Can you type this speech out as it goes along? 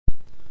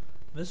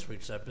This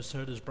week's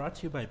episode is brought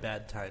to you by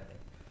bad timing.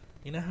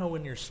 You know how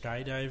when you're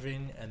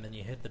skydiving and then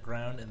you hit the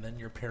ground and then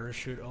your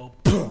parachute, Welcome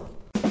to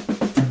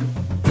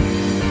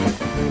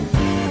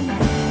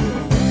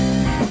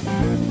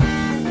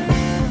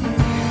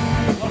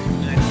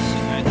Ecstasy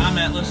Night. I'm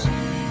Atlas.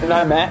 And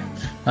I'm Matt.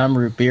 I'm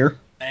Root Beer.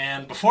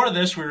 And before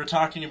this, we were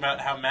talking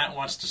about how Matt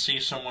wants to see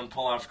someone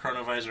pull off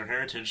Chronovisor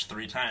Heritage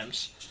 3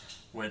 times,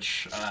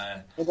 which...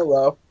 in a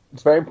row.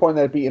 It's very important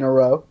that it be in a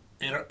row.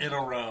 In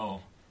a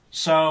row.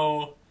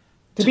 So...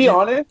 To be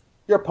honest,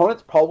 your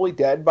opponent's probably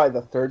dead by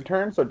the third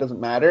turn, so it doesn't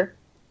matter.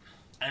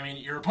 I mean,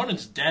 your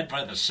opponent's dead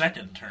by the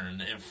second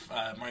turn, if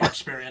my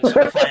experience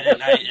on Friday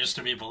night is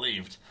to be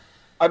believed.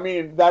 I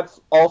mean, that's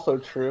also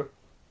true.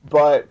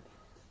 But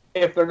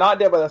if they're not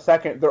dead by the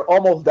second, they're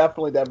almost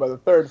definitely dead by the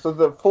third. So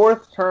the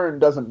fourth turn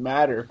doesn't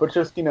matter. But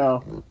just,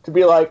 to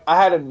be like,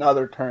 I had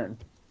another turn.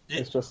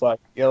 It's just like,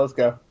 yeah, let's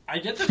go. I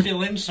get the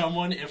feeling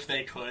someone, if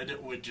they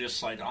could, would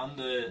just, like, on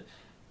the...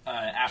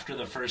 after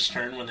the first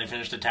turn, when they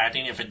finished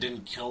attacking, if it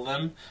didn't kill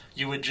them,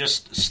 you would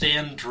just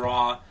stand,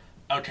 draw.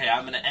 Okay,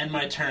 I'm going to end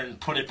my turn,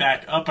 put it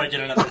back up. I get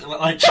another.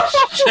 Like just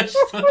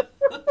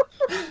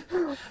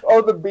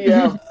Oh, the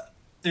BM.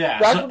 Yeah.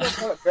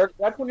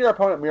 That's when your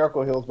opponent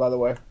miracle heals, by the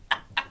way.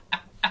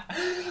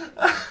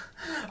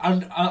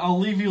 I'll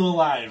leave you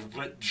alive,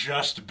 but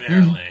just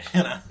barely.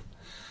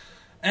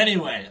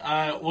 Anyway,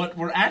 what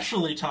we're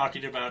actually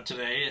talking about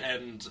today,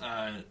 and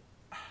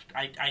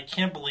I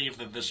can't believe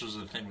that this was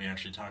the thing we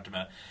actually talked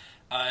about.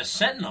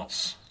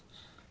 Sentinels.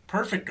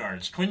 Perfect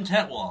Guards.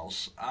 Quintet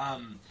Walls.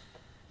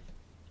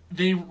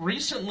 They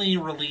recently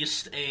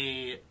released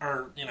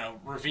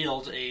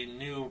revealed a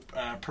new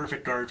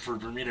Perfect Guard for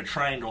Bermuda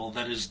Triangle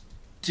that is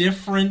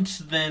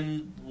different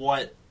than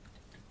what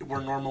we're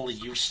normally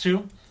used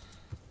to.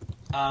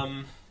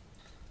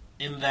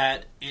 In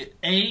that,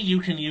 you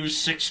can use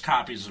 6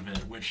 copies of it,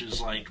 which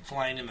is like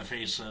flying in the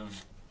face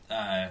of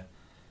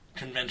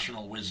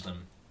conventional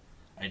wisdom,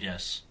 I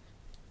guess.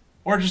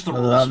 Or just the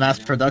rules. Mass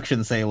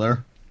Production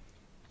Sailor.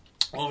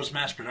 What was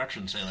Mass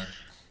Production Sailor?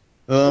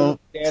 Oh,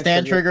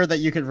 stand trigger that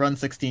you could run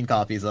 16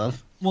 copies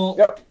of. Well,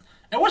 yep.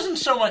 It wasn't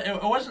so much.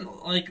 It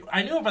wasn't like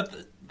I knew about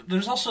the.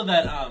 There's also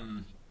that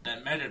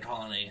Mega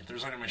Colony.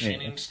 There's like a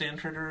machining stand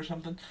trigger or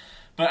something.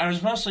 But I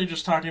was mostly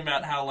just talking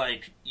about how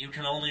like you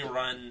can only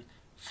run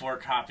 4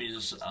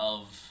 copies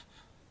of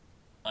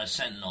a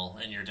Sentinel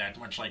in your deck,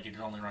 much like you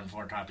can only run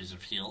 4 copies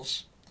of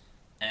Heals.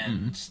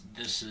 And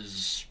this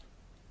is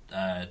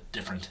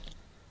different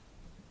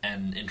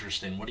and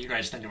interesting. What do you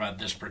guys think about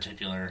this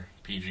particular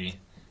PG?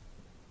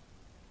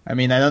 I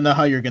mean, I don't know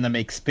how you're going to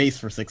make space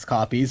for 6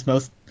 copies.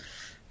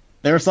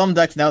 There are some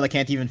decks now that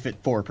can't even fit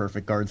 4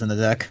 Perfect Guards in the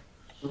deck.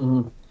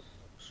 Mm-hmm.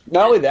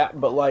 Not only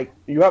that, but like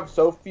you have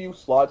so few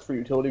slots for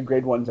utility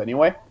grade ones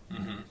anyway.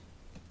 Mm-hmm.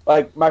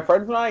 Like my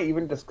friends and I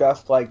even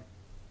discussed like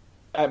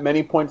at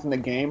many points in the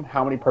game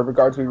how many Perfect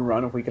Guards we would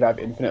run if we could have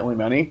infinitely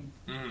many.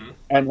 Mm-hmm.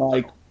 And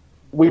like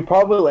we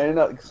probably landed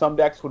at like, some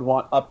decks would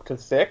want up to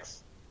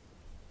 6.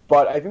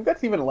 But I think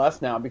that's even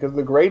less now because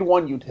the grade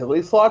 1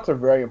 utility slots are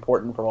very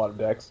important for a lot of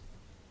decks.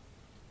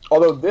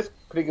 Although this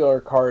particular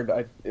card,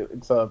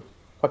 it's a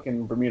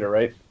fucking Bermuda,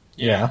 right?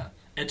 Yeah.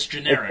 It's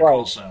generic it's like,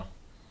 also.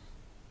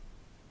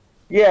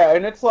 Yeah,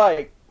 and it's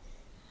like...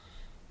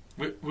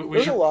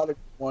 There's a lot of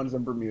ones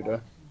in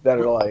Bermuda that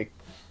are like...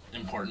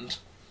 important.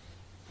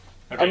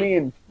 Okay. I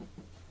mean...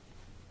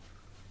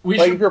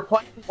 if you're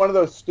playing one of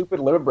those stupid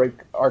Limit Break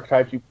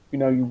archetypes,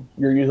 your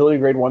utility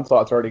grade 1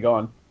 slot's already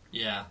gone.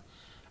 Yeah.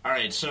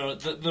 Alright, so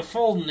the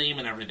full name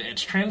and everything,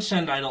 it's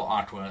Transcend Idol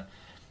Aqua,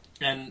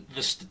 and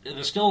the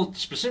skill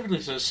specifically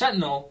says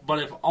Sentinel, but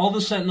if all the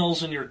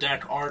Sentinels in your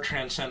deck are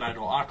Transcend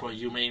Idol Aqua,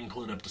 you may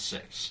include up to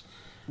 6.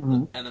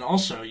 Mm-hmm. And then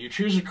also, you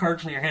choose a card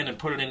from your hand and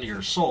put it into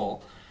your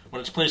soul. When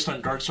it's placed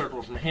on guard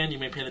circle from hand, you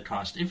may pay the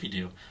cost. If you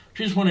do,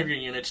 choose one of your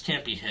units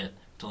can't be hit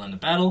till end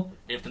of battle.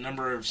 If the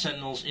number of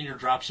Sentinels in your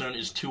drop zone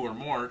is 2 or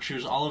more,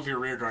 choose all of your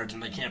rear guards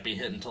and they can't be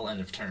hit until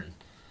end of turn.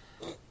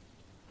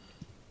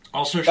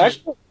 Also,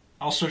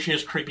 she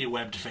has creepy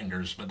webbed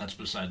fingers, but that's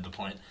beside the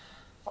point.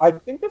 I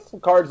think this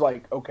card's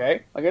like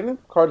okay. Like I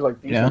think the card's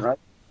like decent, right?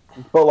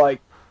 But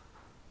like,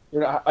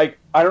 I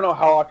don't know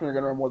how often you're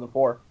gonna run more than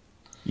 4.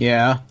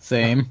 Yeah,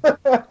 same.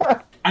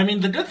 I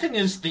mean, the good thing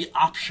is the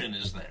option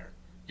is there.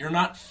 You're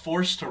not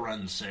forced to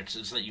run 6.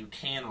 It's that you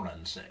can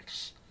run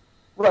 6.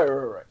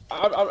 Right.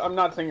 I'm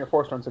not saying you're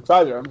forced to run 6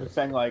 either. I'm just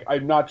saying like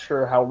I'm not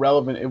sure how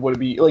relevant it would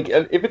be. Like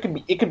if it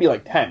could be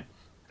like 10,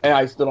 and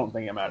I still don't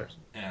think it matters.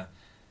 Yeah.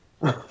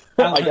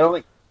 I don't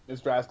think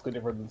it's drastically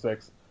different than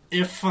 6.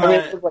 If I mean,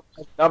 it's like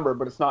a number,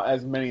 but it's not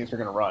as many as you're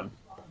going to run.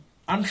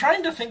 I'm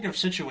trying to think of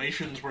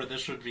situations where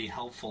this would be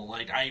helpful.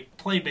 Like I've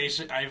played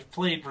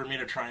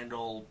Bermuda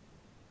Triangle,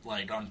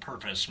 like on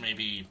purpose,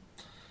 maybe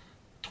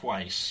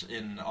twice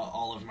in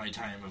all of my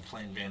time of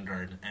playing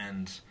Vanguard.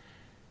 And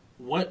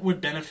what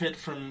would benefit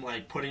from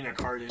like putting a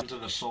card into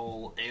the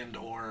soul and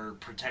or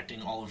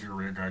protecting all of your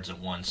rear guards at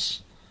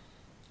once?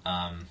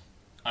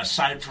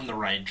 Aside from the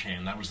ride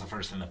chain, that was the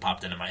first thing that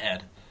popped into my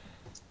head.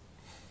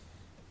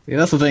 See,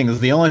 that's the thing, is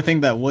the only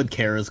thing that would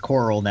care is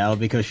Coral now,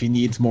 because she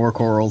needs more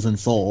corals in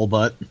Soul,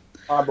 but...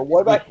 But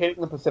what about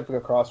hitting the Pacifica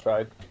Cross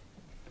Ride?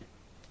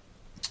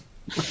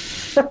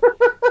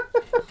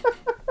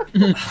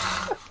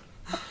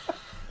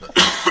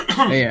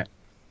 Yeah.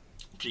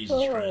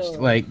 Jesus Christ.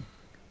 Like,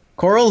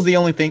 Coral's the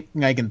only thing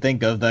I can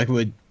think of that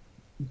would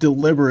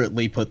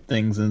deliberately put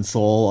things in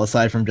Soul,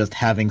 aside from just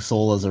having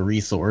Soul as a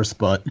resource,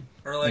 but...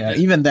 Or like Yeah,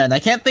 even then, I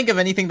can't think of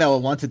anything that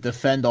would want to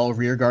defend all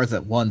rear guards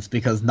at once,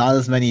 because not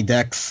as many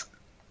decks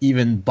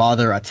even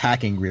bother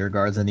attacking rear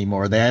guards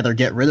anymore. They either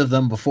get rid of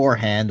them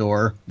beforehand,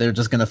 or they're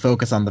just going to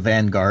focus on the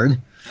vanguard.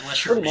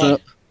 unless you're me, So-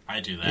 I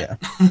do that.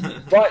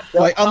 But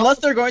Like, unless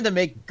they're going to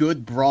make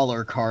good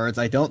brawler cards,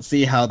 I don't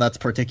see how that's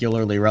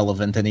particularly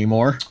relevant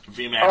anymore.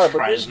 VMAX but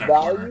cries there's in a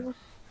corner. value.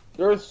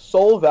 There's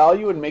soul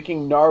value in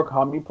making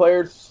Narukami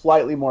players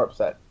slightly more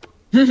upset.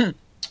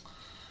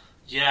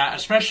 Yeah,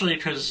 especially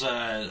because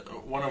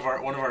one of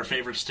our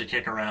favorites to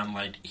kick around,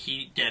 like,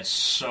 he gets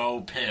so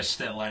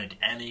pissed at like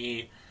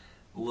any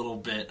little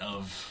bit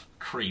of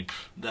creep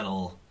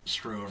that'll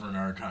screw over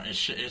Naruto.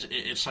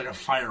 It's like a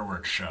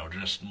fireworks show,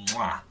 just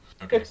mwah.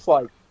 Okay. It's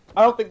like,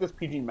 I don't think this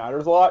PG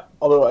matters a lot,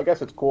 although I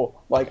guess it's cool.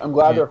 Like, I'm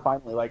glad Yeah. they're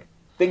finally like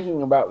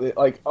thinking about it,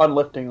 like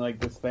unlifting like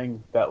this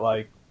thing that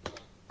like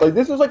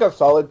this is like a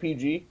solid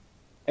PG,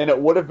 and it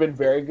would have been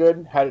very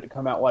good had it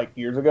come out like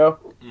years ago,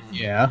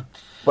 Yeah.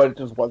 but it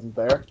just wasn't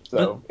there.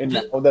 So, and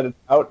now that it's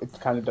out, it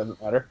kind of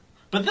doesn't matter.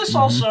 But this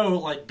also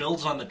like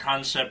builds on the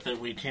concept that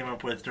we came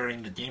up with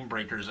during the Game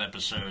Breakers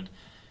episode,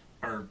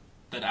 or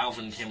that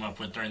Alvin came up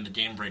with during the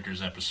Game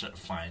Breakers episode.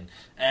 Fine,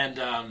 and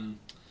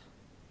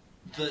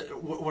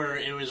where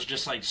it was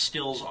just like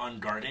skills on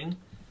guarding,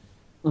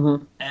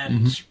 Mhm.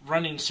 and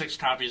running 6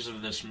 copies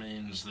of this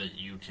means that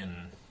you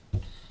can,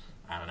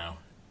 I don't know,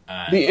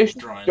 The issue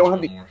draw you don't into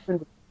have it the more. option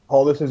to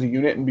call this as a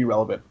unit and be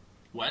relevant.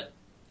 What?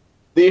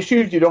 The issue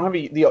is you don't have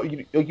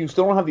you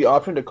still don't have the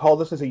option to call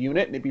this as a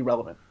unit and it be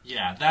relevant.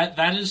 Yeah,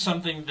 that is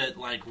something that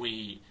like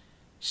we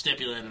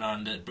stipulated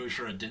on that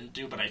Bushra didn't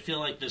do, but I feel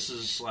like this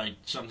is like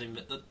something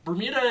that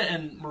Bermuda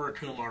and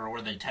Murakuma are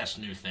where they test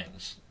new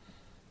things.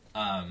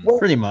 Well,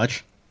 Pretty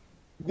much.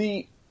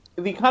 the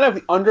kind of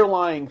the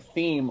underlying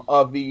theme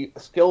of the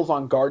skills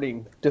on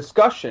guarding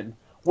discussion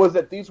was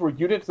that these were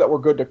units that were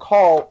good to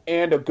call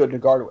and good to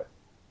guard with.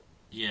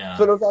 Yeah.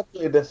 So there was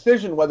actually a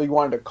decision whether you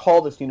wanted to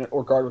call this unit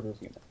or guard with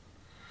this unit.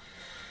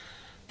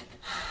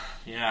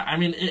 Yeah, I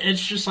mean,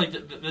 it's just like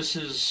this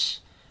is...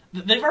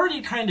 They've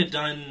already kind of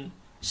done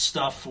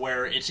stuff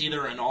where it's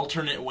either an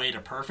alternate way to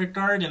Perfect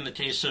Guard in the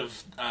case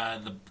of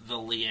the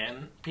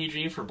Lian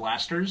PG for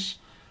blasters,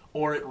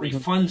 or it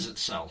refunds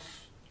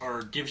itself,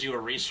 or gives you a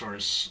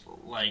resource,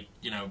 like,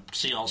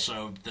 see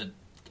also the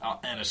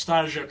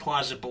Anastasia,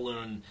 Closet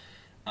Balloon,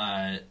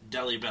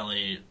 Deli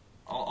Belly,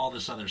 all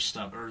this other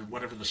stuff, or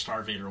whatever the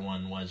Starvader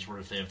one was, where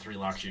if they have 3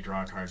 locks, you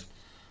draw a card.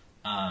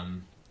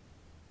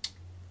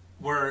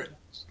 Where...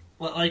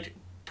 Like,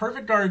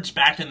 Perfect Guards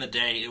back in the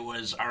day, it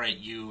was, alright,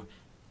 you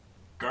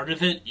guard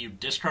with it, you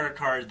discard a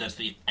card, that's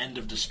the end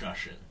of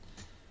discussion.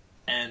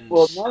 And,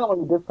 Well, not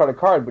only discard a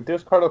card, but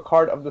discard a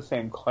card of the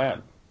same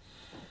clan.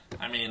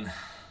 I mean,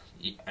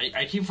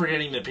 I keep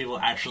forgetting that people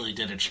actually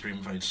did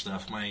Extreme Fight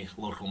stuff. My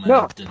local men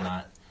No. did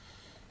not.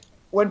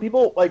 When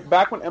people, like,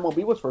 back when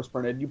MLB was first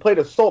printed, you played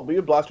Assault, but you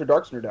had Blaster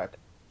Darks in your deck.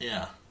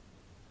 Yeah,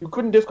 You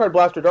couldn't discard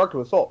Blaster Dark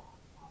to Assault.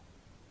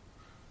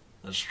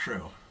 that's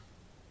true.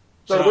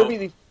 So there'd be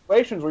these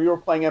situations where you were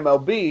playing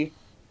MLB,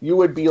 you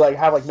would be like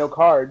have like no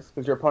cards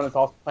because your opponent's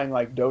also playing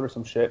like Dota or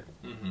some shit,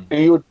 and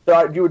you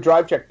would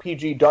drive check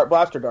PG Dart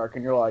Blaster Dark,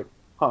 and you're like,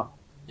 huh?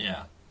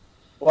 Yeah.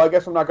 Well, I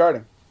guess I'm not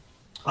guarding.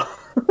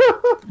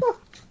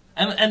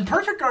 And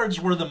Perfect Guards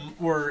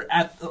were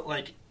at,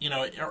 like,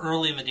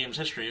 early in the game's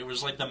history, it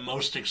was like the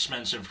most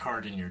expensive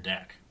card in your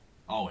deck.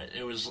 Oh,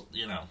 it was,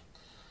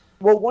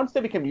 Well, once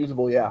they became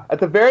usable, yeah. At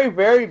the very,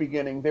 very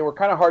beginning, they were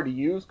kind of hard to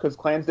use because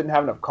clans didn't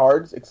have enough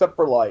cards, except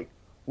for like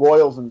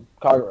Royals and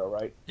Kagero,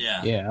 right?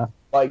 yeah. Yeah.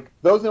 Like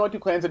those are the only 2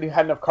 clans that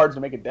had enough cards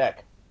to make a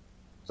deck,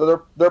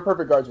 so their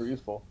Perfect Guards were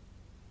useful.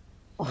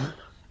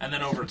 And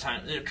then over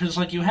time, because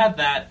like you had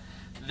that,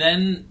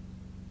 then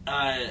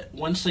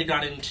once they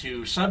got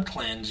into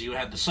subclans, you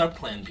had the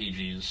subclan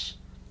PGs,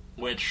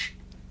 which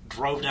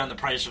drove down the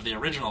price of the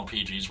original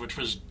PGs, which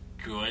was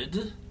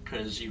good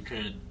because you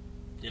could,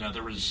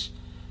 there was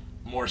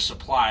more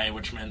supply,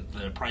 which meant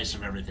the price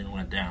of everything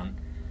went down.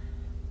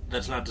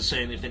 That's not to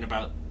say anything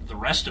about the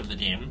rest of the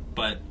game,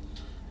 but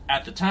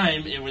at the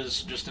time, it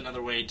was just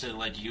another way to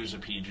like use a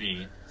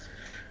PG.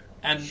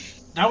 And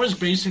that was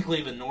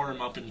basically the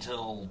norm up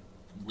until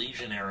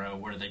Legion era,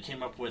 where they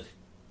came up with...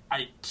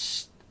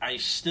 I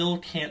still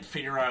can't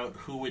figure out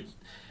who would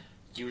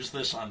use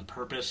this on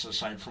purpose,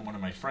 aside from one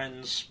of my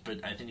friends,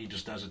 but I think he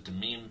just does it to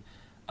meme.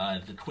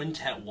 The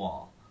Quintet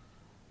Wall.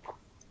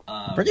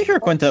 Pretty sure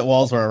Quintet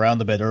Walls were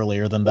around a bit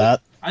earlier than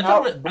that. I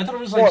thought it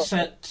was like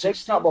set They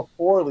 16. came out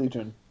before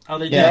Legion. Oh,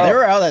 they did? Yeah, they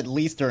were out at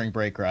least during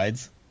break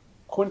rides.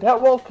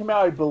 Quintet Walls came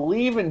out, I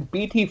believe, in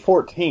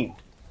BT14.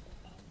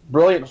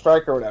 Brilliant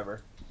Strike or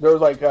whatever. There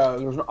was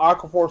there was an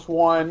Aquaforce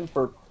one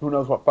for who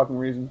knows what fucking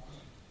reason.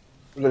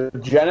 The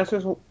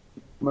Genesis.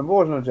 Remember,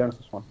 wasn't a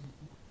Genesis one.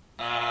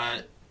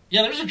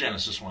 Yeah, there's a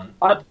Genesis one.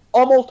 I'm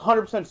almost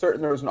 100%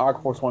 certain there was an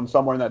Aquaforce one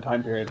somewhere in that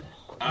time period.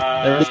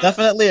 There was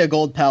definitely a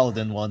Gold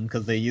Paladin one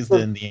because they used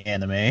it in the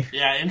anime.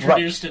 Yeah,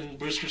 introduced in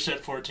Booster Set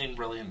 14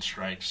 Brilliant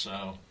Strike.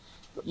 So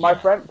my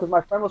friend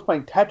was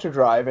playing Tetra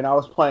Drive and I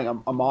was playing a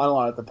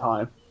Monolon at the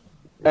time,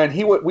 and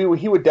he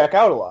would deck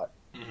out a lot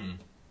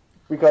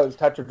because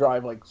Tetra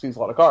Drive sees a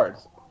lot of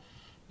cards.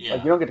 Yeah,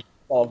 you don't get to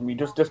all of them; you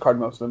just discard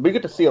most of them. But you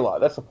get to see a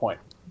lot. That's the point.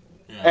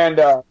 Yeah.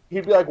 And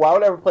he'd be like, "Why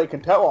would I ever play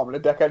Quintet Wall? I'm going to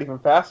deck out even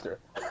faster."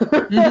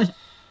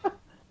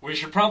 We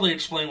should probably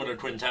explain what a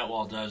Quintet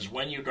Wall does.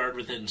 When you guard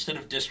with it, instead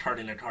of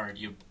discarding a card,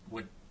 you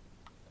would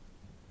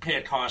pay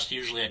a cost,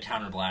 usually a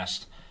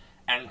counterblast,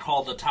 and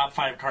call the top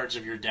 5 cards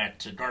of your deck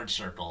to guard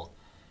circle.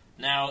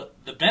 Now,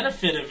 the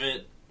benefit of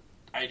it,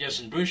 I guess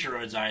in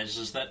Bushiroad's eyes,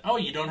 is that,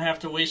 you don't have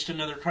to waste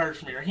another card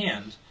from your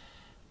hand.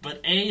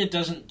 But A, it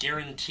doesn't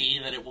guarantee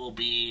that it will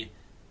be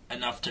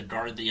enough to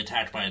guard the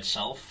attack by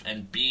itself,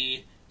 and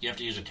B, you have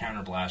to use a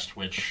counterblast,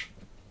 which,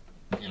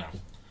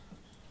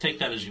 take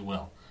that as you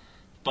will.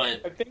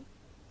 But I think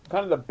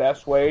kind of the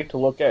best way to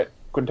look at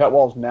Quintet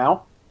Walls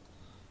now,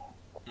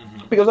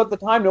 because at the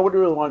time nobody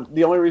really wanted.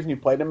 The only reason you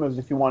played them is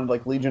if you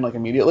wanted Legion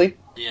immediately.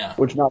 Yeah.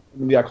 Which not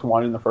the X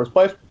wanted in the first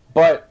place.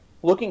 But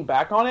looking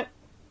back on it,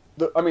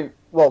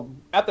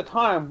 at the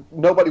time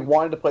nobody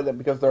wanted to play them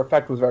because their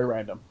effect was very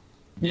random.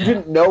 You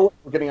didn't know what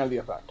you were getting out of the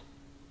effect,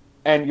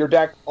 and your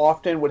deck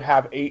often would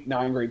have 8,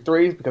 9 grade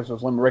 3s because it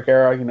was Limerick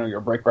era.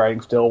 Your break riding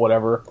still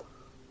whatever.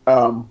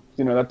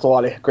 That's a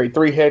lot of grade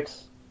 3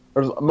 hits.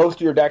 Most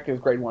of your deck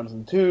is grade 1s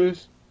and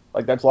 2s.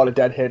 That's a lot of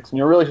dead hits. And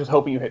you're really just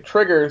hoping you hit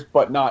triggers,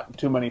 but not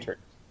too many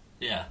triggers.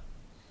 Yeah.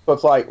 So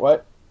it's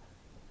what?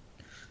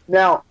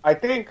 Now, I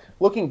think,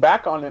 looking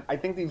back on it, I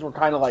think these were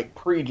kind of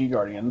pre-G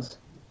Guardians.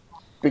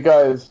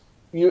 Because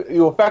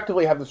you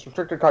effectively have this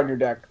restricted card in your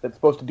deck that's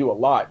supposed to do a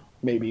lot,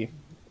 maybe.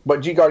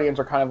 But G Guardians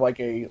are kind of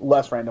a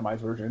less randomized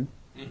version.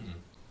 Mm-hmm.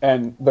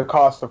 And the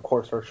costs, of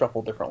course, are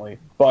shuffled differently.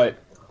 But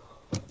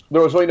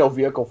there was really no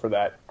vehicle for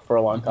that for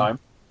a long time.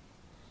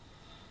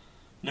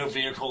 No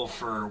vehicle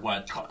for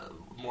what?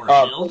 More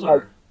shields?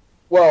 Or?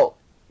 Well,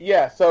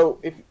 yeah. So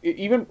if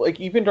even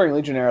during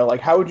Legion era,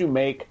 how would you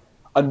make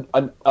a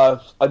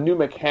new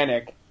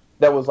mechanic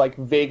that was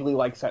vaguely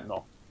like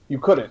Sentinel? You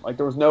couldn't.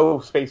 There was no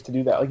space to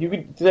do that. You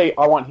could say,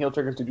 I want heal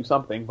triggers to do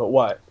something, but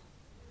what?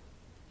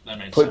 That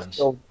makes Put sense.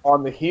 Skill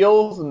on the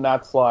heals, and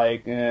that's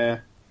eh.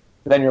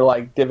 Then you're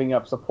divvying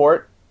up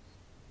support.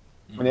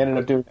 They ended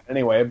up doing it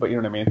anyway, but you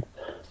know what I mean.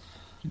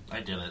 I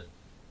did it.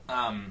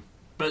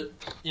 But,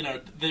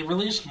 they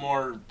released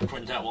more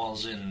Quintet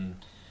Walls in,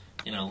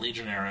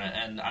 Legion era,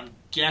 and I'm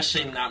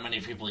guessing not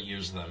many people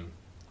use them,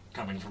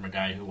 coming from a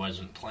guy who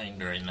wasn't playing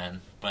during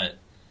then, but...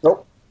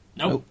 Nope.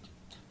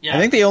 Yeah.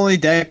 I think the only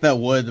deck that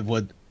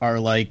would are,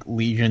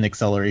 Legion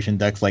acceleration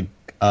decks,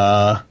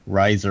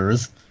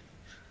 Risers,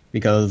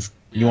 because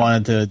you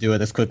wanted to do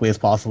it as quickly as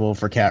possible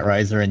for Cat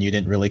Riser, and you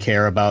didn't really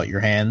care about your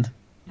hand.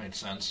 Makes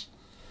sense.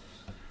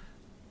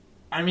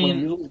 I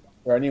mean...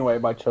 Anyway,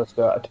 by just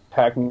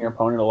attacking your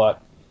opponent a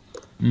lot.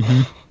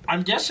 Mm-hmm.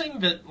 I'm guessing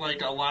that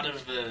a lot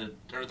of the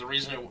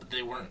reason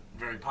they weren't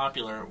very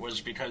popular was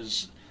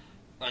because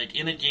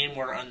in a game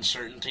where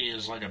uncertainty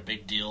is a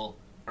big deal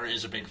or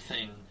is a big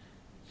thing,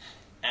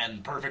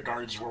 and perfect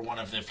guards were one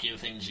of the few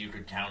things you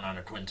could count on,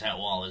 a Quintet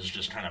Wall is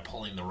just kind of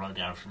pulling the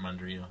rug out from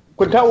under you.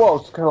 Quintet Wall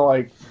is kind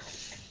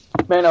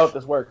of man, I hope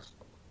this works.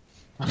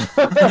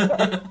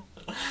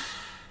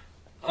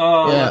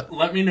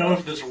 Let me know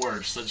if this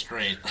works. That's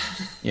great.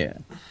 Yeah.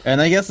 And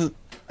I guess,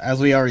 as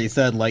we already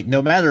said,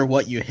 no matter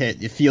what you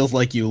hit, it feels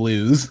like you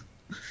lose.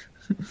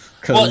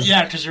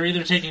 Because you're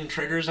either taking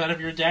triggers out of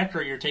your deck,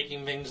 or you're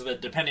taking things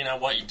that, depending on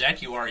what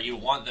deck you are, you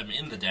want them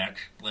in the deck.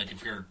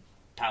 If you're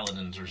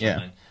Paladins or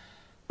something. Yeah.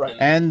 Right.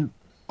 And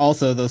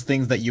also, those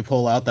things that you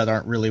pull out that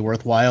aren't really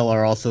worthwhile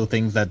are also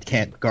things that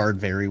can't guard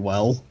very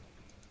well.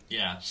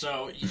 Yeah,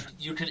 so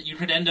you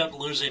could end up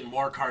losing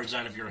more cards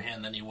out of your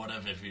hand than you would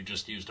have if you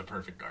just used a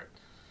perfect guard.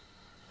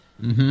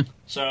 Mm-hmm.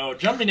 So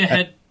jumping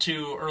ahead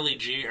to early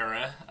G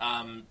era,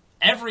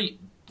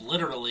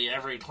 literally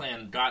every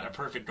clan got a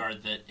perfect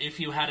guard that if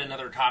you had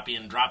another copy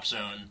in drop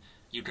zone,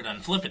 you could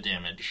unflip it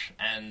damage,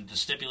 and the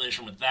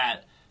stipulation with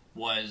that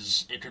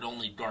was it could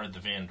only guard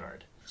the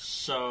Vanguard.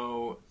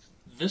 So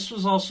this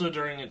was also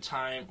during a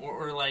time,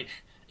 or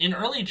in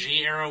early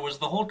G era, was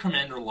the whole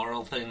Commander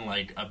Laurel thing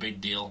a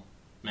big deal?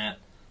 Matt?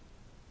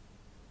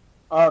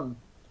 No,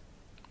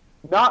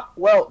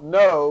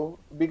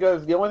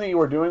 because the only thing you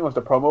were doing was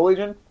the promo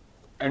Legion,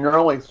 and your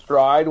only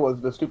stride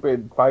was the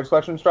stupid 5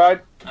 selection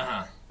stride.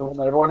 Uh-huh. The one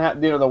that everyone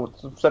had, the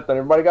set that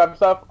everybody got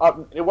stuff.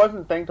 It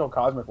wasn't a thing till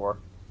Cosmic War.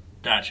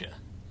 Gotcha.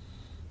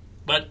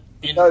 But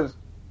because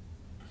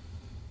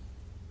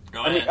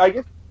go ahead. I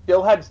guess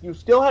you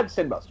still had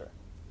Sinbuster,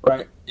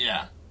 right?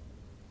 Yeah.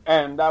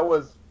 And that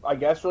was, I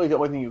guess, really the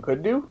only thing you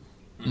could do,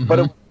 but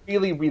it was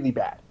really, really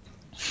bad.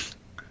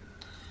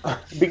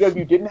 Because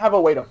you didn't have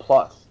a way to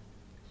plus.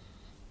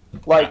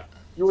 Like,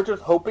 you were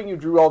just hoping you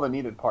drew all the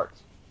needed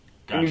parts.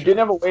 And you didn't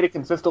have a way to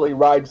consistently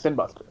ride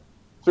Sinbuster.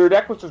 So your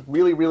deck was just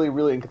really, really,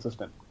 really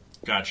inconsistent.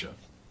 Gotcha.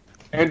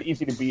 And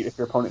easy to beat if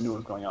your opponent knew what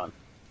was going on.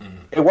 Mm-hmm.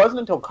 It wasn't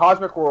until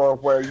Cosmic Roar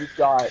where you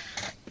got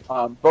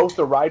both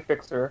the Ride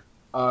Fixer,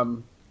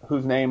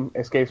 whose name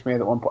escapes me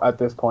at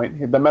this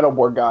point, the Metal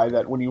Board guy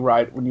that when you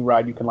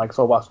ride you can like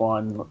Soul Blast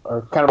 1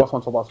 or Counterblast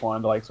 1, Soul Blast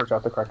 1 to like search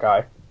out the correct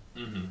guy.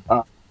 Mm-hmm.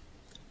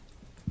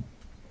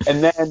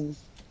 And then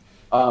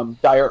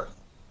Dire,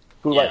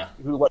 who let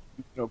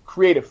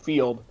create a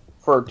field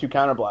for 2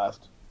 Counterblast,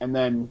 and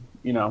then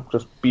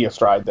just be a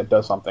stride that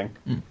does something.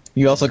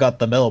 You also got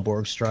the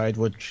Metalborg Stride,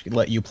 which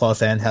let you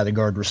plus and had a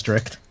guard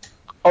restrict.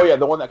 Oh yeah,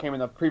 the one that came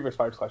in the previous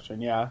Fighters collection.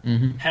 Yeah,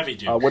 Heavy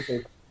Duke.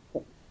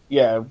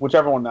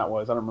 Whichever one that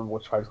was. I don't remember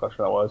which Fighters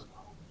collection that was.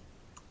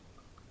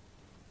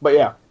 But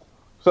yeah,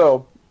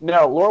 so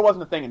no, lore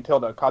wasn't a thing until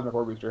the Cosmic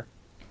War booster,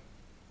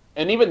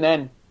 and even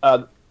then,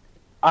 I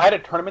had a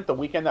tournament the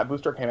weekend that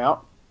booster came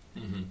out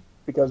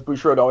because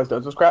Bushiroad always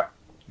does this crap.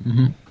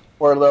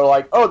 Where they're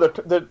like,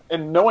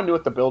 and no one knew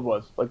what the build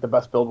was, like the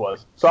best build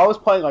was. So I was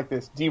playing like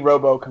this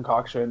D-Robo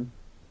concoction,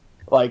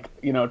 like,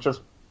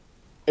 just,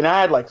 and I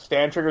had like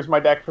stand triggers in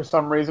my deck for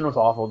some reason. It was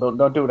awful.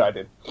 Don't do what I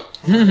did.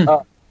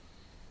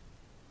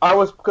 I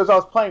was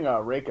playing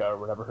Reika or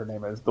whatever her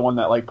name is, the one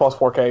that like plus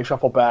 4K,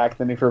 shuffle back,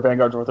 then if your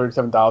Vanguard's over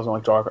 37,000,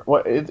 like draw.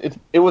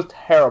 It was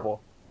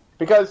terrible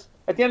because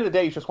at the end of the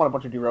day, you just want a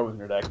bunch of D-Robos in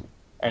your deck,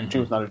 and she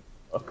was not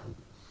a.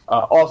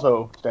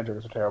 Also, stand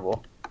triggers are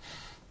terrible.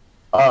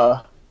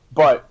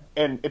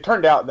 And it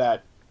turned out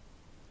that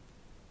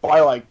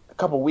by like a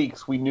couple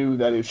weeks, we knew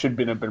that it should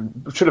have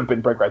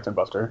been Break Right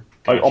Sinbuster,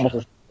 like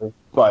almost.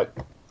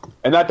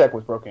 And that deck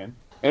was broken.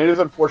 And it is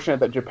unfortunate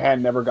that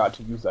Japan never got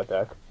to use that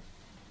deck.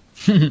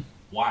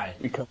 Why?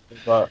 Because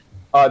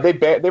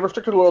they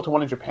restricted Loyal to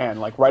 1 in Japan,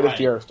 like as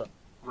GR started.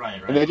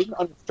 Right. And they didn't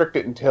unrestrict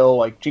it until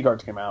like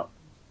G-Guards came out,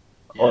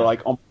 or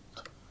like almost.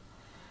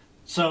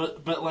 So,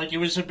 but like it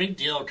was a big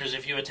deal because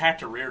if you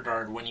attacked a rear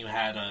guard when you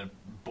had a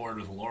board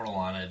with Laurel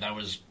on it, that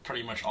was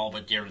pretty much all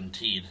but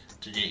guaranteed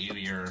to get you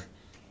your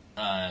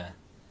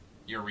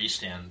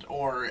restand,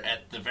 or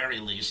at the very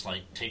least,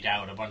 like take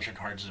out a bunch of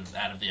cards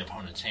out of the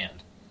opponent's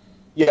hand.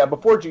 Yeah,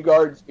 before G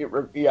guards, you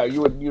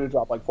would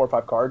drop like 4 or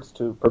 5 cards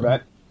to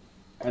prevent,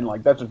 and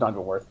like that's just not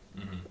even worth.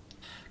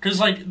 Because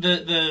like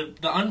the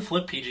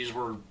unflipped PGs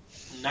were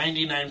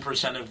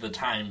 99% of the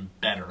time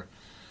better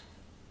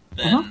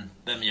than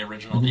the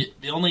original.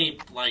 The only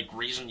like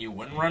reason you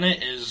wouldn't run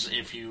it is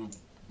if you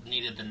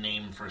needed the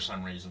name for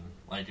some reason,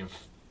 like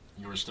if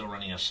you were still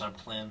running a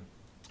sub-clan.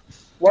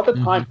 Well, at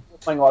the time, people were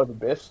playing a lot of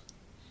Abyss.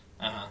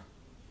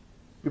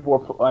 People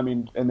were,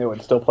 and they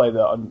would still play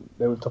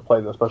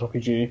the special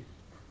PG.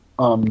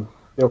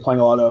 They were playing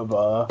a lot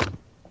of,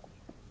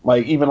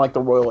 even like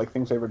the Royal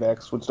Thing Saver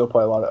decks would still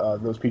play a lot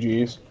of those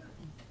PGs.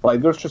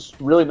 Like, there's just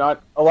really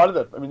not a lot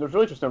of there's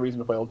really just no reason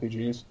to play old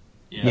PGs.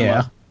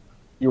 Yeah.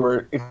 You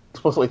were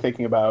explicitly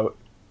thinking about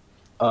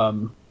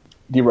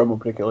D-Robo in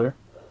particular.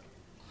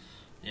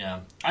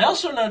 Yeah. I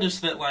also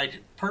noticed that,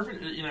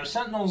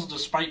 Sentinels,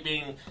 despite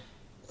being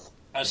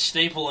a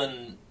staple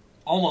in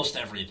almost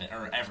everything,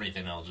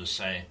 I'll just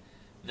say,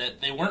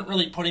 that they weren't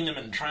really putting them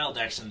in trial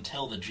decks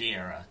until the G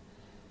era.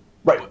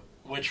 Right.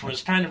 Which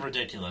was kind of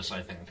ridiculous,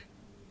 I think.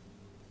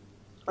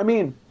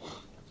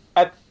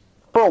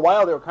 For a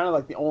while, they were kind of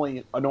like the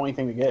only annoying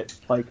thing to get.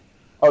 Like,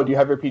 oh, do you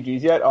have your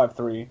PGs yet? Oh, I have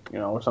 3,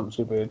 or something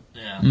stupid.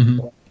 Yeah.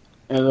 And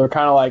they're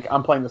kind of like,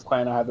 I'm playing this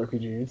clan, I have their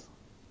PGs.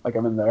 Like,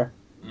 I'm in there.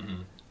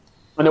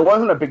 And it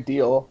wasn't a big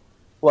deal.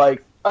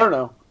 Like, I don't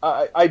know.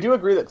 I do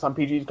agree that some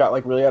PGs got,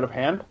 really out of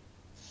hand.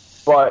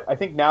 But I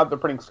think now that they're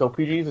printing skill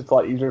PGs, it's a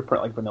lot easier to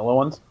print, vanilla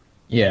ones.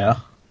 Yeah.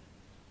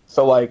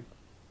 So, I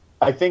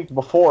think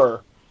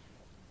before,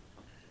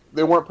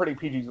 they weren't printing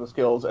PGs with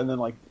skills, and then,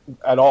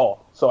 at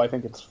all. So I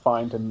think it's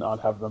fine to not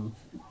have them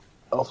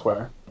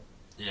elsewhere.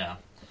 Yeah.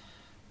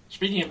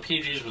 Speaking of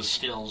PGs with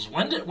skills,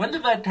 when did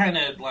that kind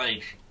of,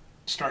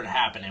 start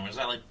happening? Was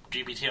that,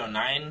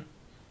 GPT-09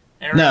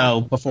 era?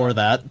 No, before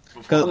that.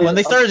 Because when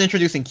they started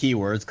introducing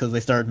keywords, because they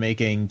started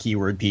making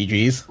keyword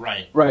PGs.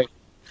 Right.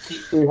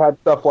 We had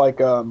stuff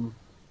like, I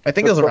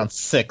think it was around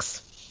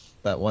 6,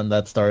 that one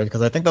that started,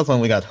 because I think that's when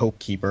we got Hope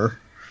Keeper.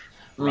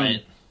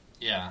 Right.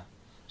 Yeah.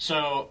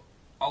 So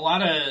a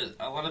lot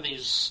of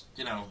these,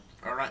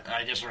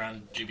 I guess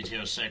around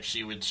GPT-06,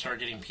 you would start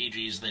getting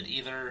PGs that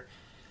either,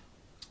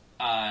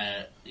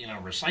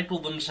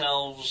 recycled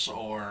themselves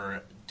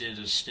or did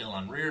a still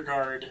on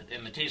rearguard.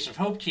 In the case of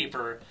Hope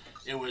Keeper,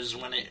 it was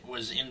when it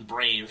was in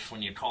Brave,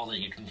 when you called it,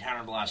 you can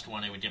counterblast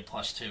 1, it would get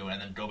 +2,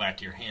 and then go back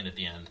to your hand at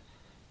the end.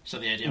 So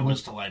the idea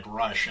was to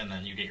rush, and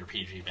then you get your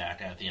PG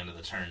back at the end of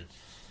the turn.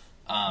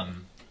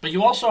 But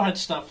you also had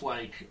stuff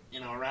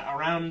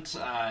around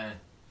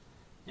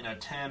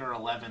 10 or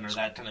 11 or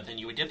that kind of thing.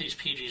 You would get these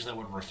PGs that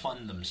would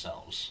refund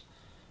themselves.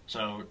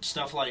 So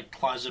stuff like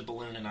Closet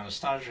Balloon and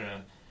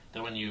Anastasia,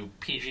 that when you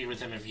PG with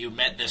them, if you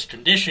met this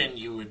condition,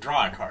 you would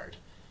draw a card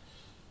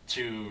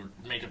to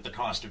make up the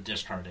cost of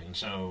discarding.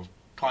 So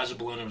Plaza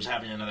Balloon was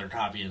having another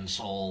copy in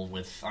Seoul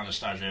with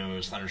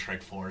Anastasios,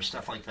 Thunderstrike 4,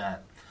 stuff like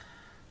that.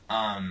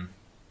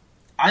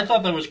 I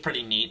thought that was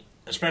pretty neat,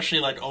 especially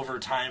like over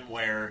time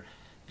where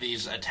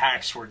these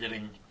attacks were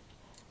getting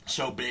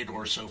so big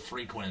or so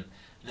frequent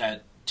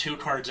that 2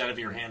 cards out of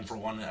your hand for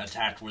one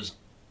attack was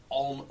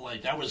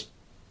that was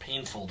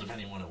painful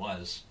depending on what it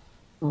was.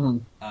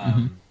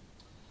 Mm-hmm.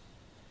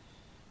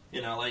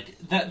 You know, like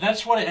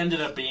that's what it ended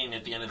up being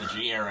at the end of the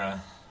G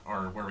era,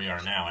 or where we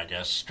are now, I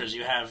guess, because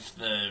you have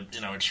the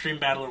Extreme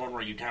Battler one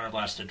where you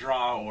counterblast to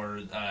draw,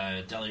 or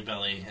Deli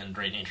Belly and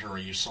Great Nature where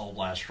you Soul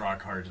Blast, draw a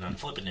card, and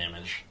unflip a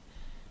damage.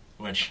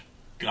 Which,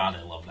 God,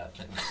 I love that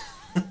thing.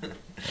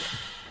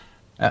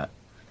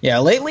 Yeah,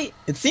 lately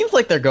it seems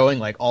like they're going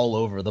like all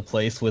over the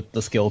place with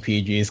the skill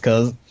PGs,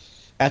 because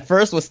at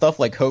first with stuff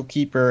like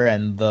Hopekeeper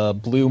and the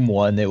Bloom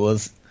one, it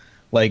was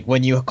like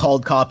when you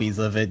called copies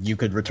of it, you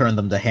could return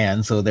them to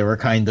hand, so they were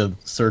kind of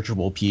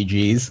searchable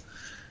PGs.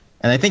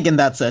 And I think in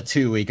that set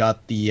too, we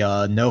got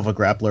the Nova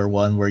Grappler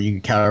one where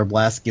you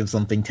counterblast, give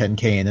something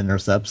 10k and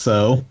intercept,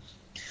 so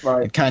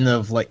Right. it kind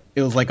of like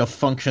it was like a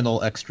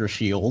functional extra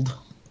shield.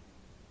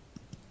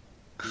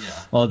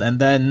 Yeah. Well, and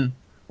then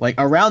like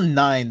around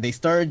 9, they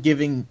started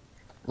giving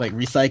like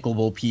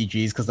recyclable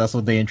PGs because that's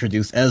what they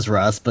introduced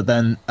Ezras. But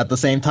then at the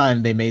same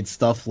time, they made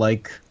stuff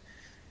like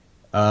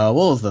what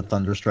was the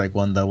Thunderstrike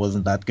one that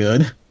wasn't that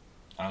good?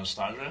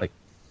 Anastasia? Like-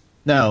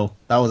 No,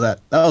 that was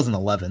an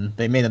 11.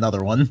 They made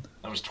another one.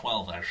 That was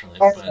 12, actually.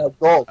 Oh,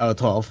 gold. Oh,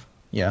 12.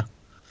 Yeah.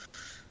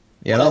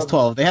 Yeah, that was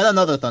 12. They had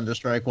another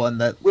Thunderstrike one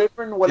that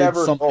Wyvern, whatever.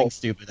 did something gold.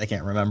 stupid. I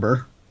can't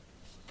remember.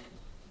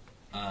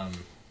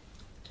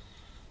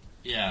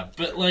 Yeah,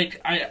 but like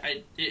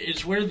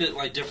it's weird that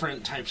like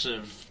different types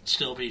of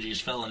skill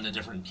PGs fell into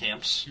different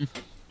camps.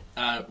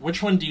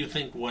 Which one do you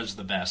think was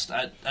the best?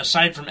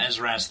 Aside from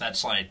Ezras,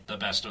 that's like the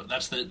best.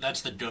 That's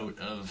the goat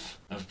of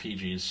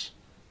PGs.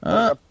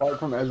 Apart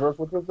from Ezra,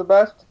 which was the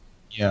best?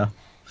 Yeah.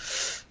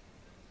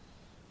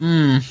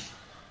 I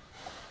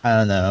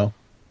don't know.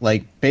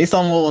 Like, based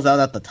on what was out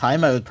at the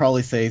time, I would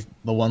probably say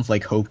the ones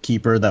like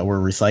Hopekeeper that were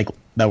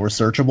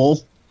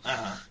searchable.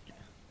 Uh-huh.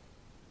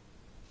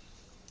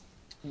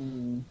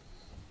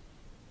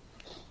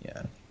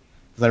 Yeah.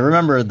 Because I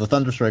remember the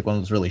Thunderstrike one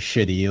was really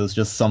shitty. It was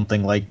just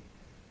something like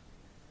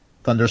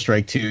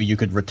Thunderstrike 2, you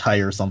could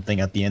retire something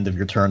at the end of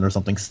your turn or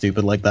something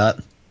stupid like that.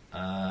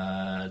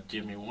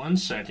 Give me 1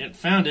 second.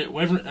 Found it.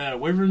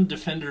 Wyvern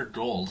Defender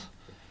Gold.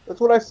 That's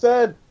what I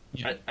said.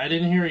 I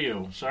didn't hear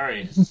you.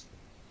 Sorry.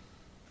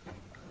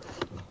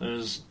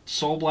 There's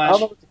Soul I Blast.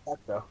 don't know what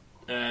the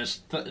heck,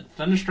 though.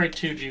 Thunderstrike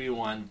 2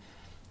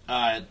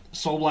 GB1.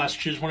 Soul Blast,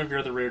 choose one of your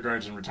other rear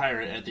guards and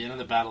retire it. At the end of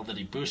the battle that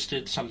he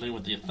boosted something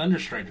with the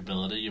Thunderstrike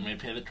ability, you may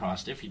pay the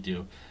cost. If you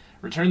do,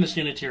 return this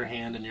unit to your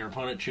hand, and your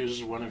opponent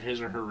chooses one of his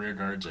or her rear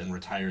guards and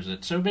retires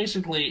it. So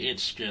basically,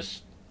 it's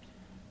just...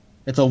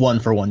 It's a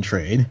 1-for-1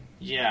 trade.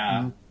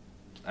 Yeah.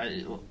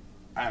 I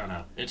don't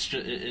know.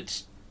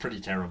 It's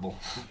pretty terrible.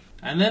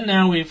 And then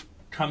now we've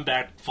come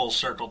back full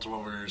circle to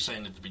what we were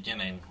saying at the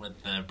beginning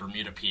with the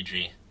Bermuda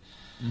PG.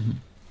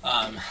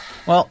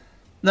 Well,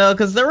 no,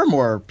 because there were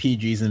more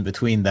PGs in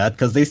between that,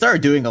 because they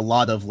started doing a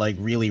lot of, like,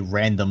 really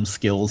random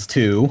skills,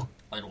 too.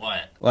 Like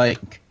what?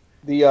 Like,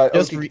 The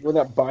OTG one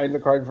that binds the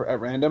card at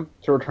random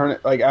to return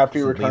it, like after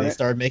you return they it.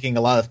 started making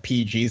a lot of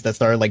PGs that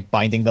started, like,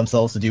 binding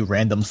themselves to do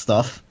random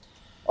stuff.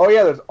 Oh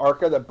yeah, there's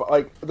Arca that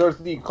like there's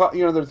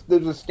there's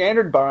the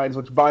standard binds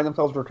which bind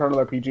themselves to return to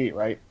their PG,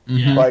 right?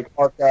 Yeah. Like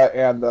Arca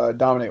and the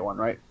Dominate one,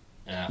 right?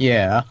 Yeah.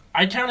 Yeah.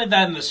 I counted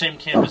that in the same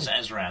camp as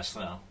Ezras,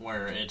 though,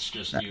 where it's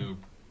just you...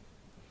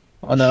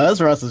 Oh no,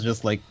 Ezra's is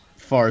just, like,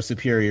 far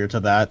superior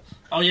to that.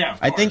 Oh, yeah, of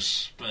I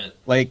course, think- but...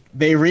 Like,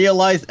 they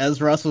realized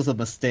Ezra's was a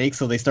mistake,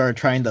 so they started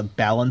trying to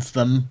balance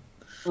them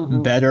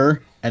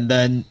better, and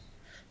then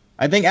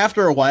I think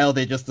after a while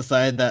they just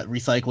decided that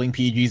recycling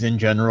PGs in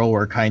general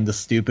were kind of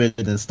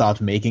stupid and stopped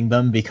making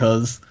them,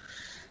 because,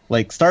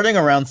 like, starting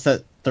around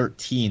set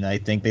 13, I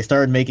think, they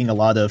started making a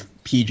lot of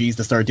PGs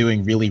to start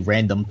doing really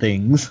random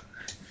things.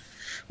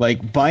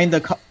 Like, bind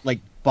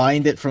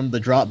it from the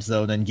drop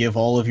zone and give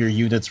all of your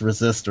units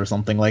resist or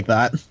something like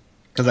that.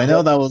 Because I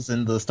know that was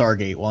in the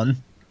Stargate one.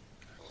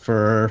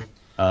 For,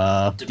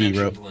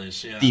 Dimension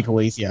Police, yeah.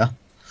 D-Police, yeah.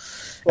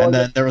 Well, And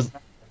then there was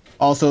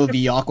also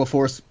the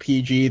Aquaforce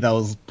PG that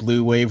was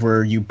Blue Wave,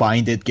 where you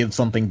bind it, give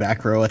something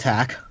back row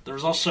attack. There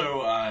was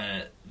also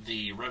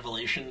the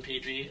Revelation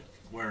PG,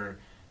 where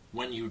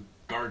when you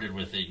guarded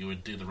with it, you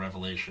would do the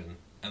Revelation.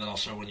 And then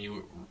also when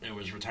it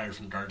was retired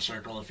from Guard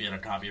Circle, if you had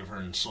a copy of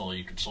her in Soul,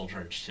 you could Soul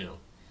Charge too.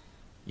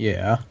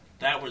 Yeah.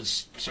 That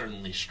was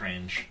certainly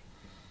strange.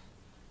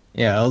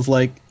 Yeah, it was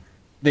like,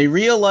 they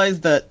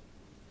realized that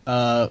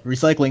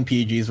recycling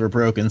PGs were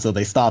broken, so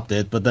they stopped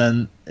it, but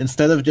then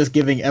instead of just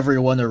giving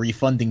everyone a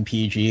refunding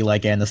PG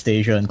like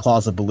Anastasia and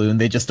Closet Balloon,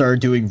 they just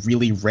started doing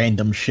really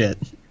random shit.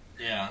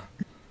 Yeah.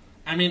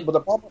 I mean... But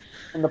the problem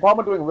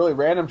with doing really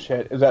random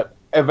shit is that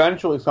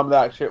eventually some of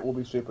that shit will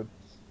be stupid.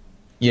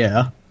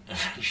 Yeah.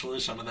 Eventually,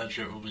 some of that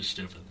shit will be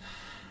stupid.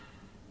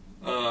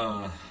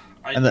 And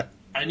I need that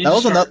to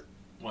was start...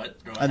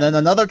 What? Go ahead. And then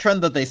another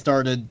trend that they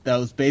started that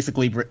was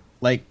basically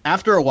like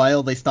after a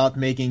while they stopped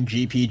making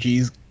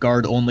GPGs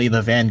guard only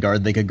the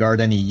Vanguard. They could guard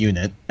any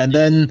unit, and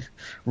then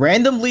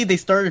randomly they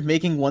started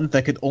making ones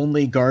that could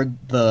only guard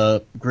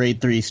the Grade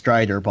 3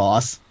 Strider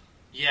boss.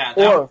 Yeah,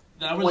 Or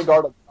that only was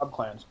guard of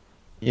subclans.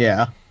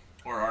 Yeah.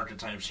 or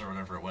archetypes or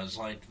whatever it was.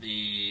 Like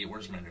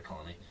where's Mega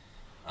Colony?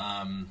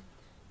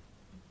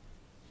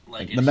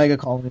 Like The Mega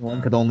Colony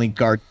one could only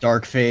guard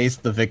Darkface.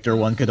 The Victor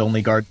one could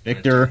only guard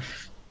Victor.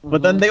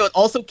 But then they would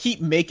also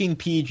keep making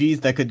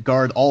PGs that could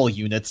guard all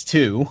units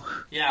too.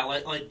 Yeah,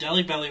 like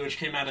Deli Belly, which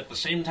came out at the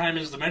same time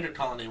as the Mega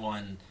Colony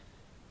one,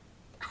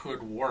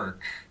 could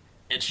work.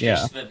 It's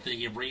just that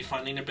the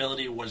refunding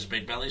ability was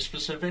Big Belly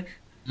specific.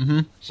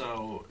 Mm-hmm.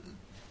 So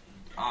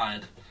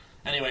odd.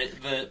 Anyway,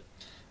 the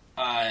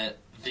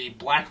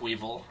Black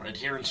Weevil,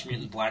 Adherence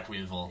Mutant Black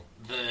Weevil,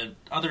 the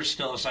other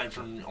skill aside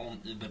from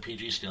the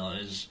PG skill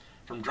is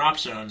from Drop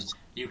Zone.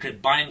 You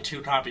could bind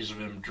 2 copies of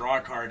him, draw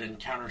a card, and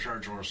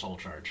countercharge or soul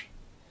charge.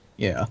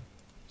 Yeah.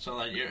 So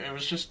like it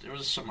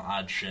was some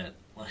odd shit.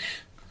 Like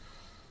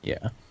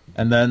Yeah.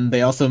 And then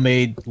they also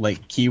made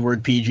like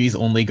keyword PGs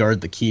only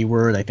guard the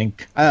keyword. I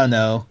don't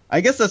know.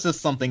 I guess that's just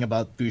something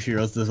about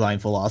Bushiroad's design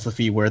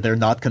philosophy where they're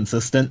not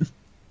consistent.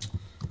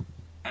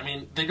 I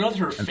mean, they go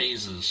through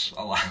phases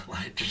a lot.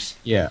 Like just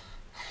Yeah.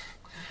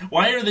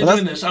 why are they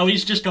doing this? Oh,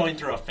 he's just going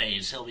through a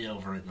phase. He'll be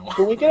over it in a while.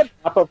 Can we get a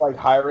map of like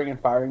hiring and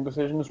firing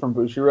decisions from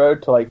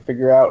Bushiroad to like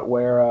figure out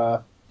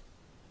where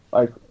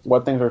like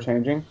what things are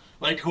changing?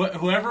 Like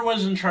whoever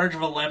was in charge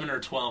of 11 or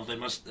 12,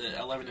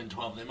 11 and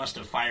 12, they must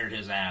have fired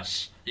his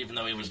ass, even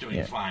though he was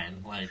doing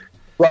fine. Like,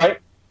 Right?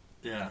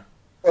 yeah.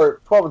 Or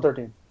 12 and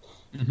 13.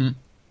 Mm-hmm.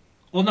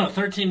 Well, no,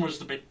 13 was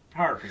the big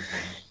power creep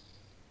one.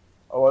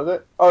 Oh, was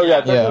it? Oh,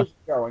 yeah. 13 Yeah. was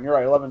the one. You're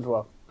right. 11 and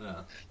 12.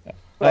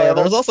 Yeah.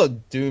 There was also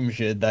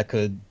Doomshid that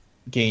could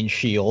gain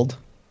shield.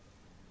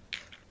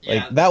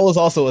 Like Yeah. that was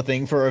also a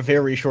thing for a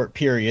very short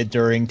period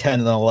during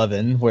 10 and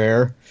 11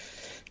 where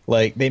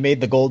like they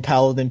made the Gold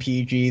Paladin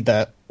PG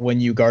that when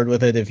you guard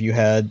with it, if you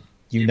had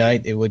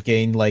Unite, it would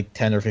gain like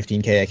 10 or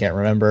 15k, I can't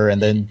remember.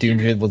 And then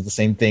Doomshid was the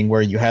same thing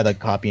where you had a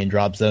copy in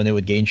Drop Zone, it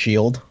would gain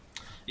shield.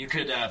 You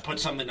could put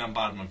something on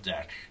bottom of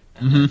deck.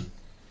 And then,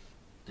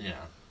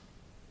 yeah.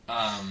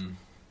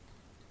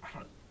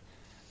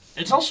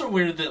 It's also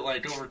weird that,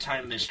 like, over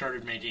time they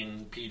started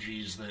making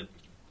PGs that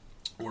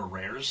were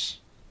rares.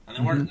 And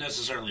they weren't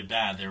necessarily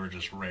bad, they were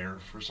just rare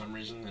for some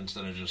reason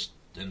instead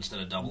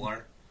of double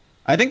R.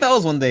 I think that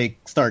was when they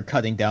started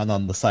cutting down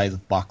on the size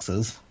of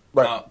boxes.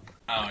 Right.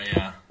 Oh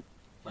yeah.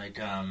 Like,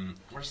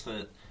 where's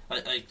the...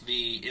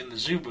 in the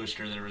Zoo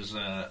Booster, there was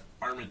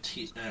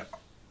Armatizia?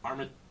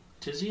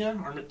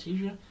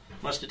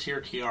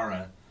 Musketeer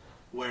Kiara,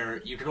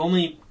 where you could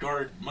only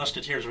guard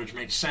Musketeers, which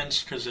makes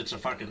sense because it's a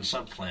fucking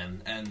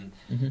subclan. And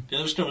the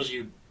other skill is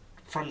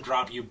from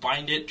drop, you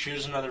bind it,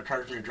 choose another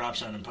card from your drop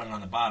zone, and put it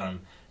on the bottom.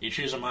 You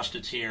choose a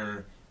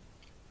Musketeer,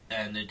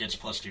 and it gets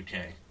plus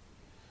 2k.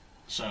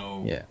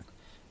 So... Yeah.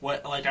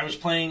 I was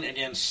playing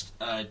against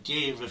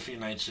Gabe a few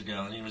nights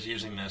ago, and he was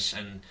using this,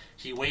 and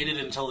he waited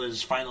until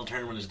his final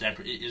turn when his deck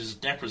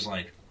was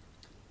like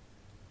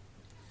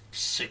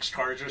 6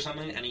 cards or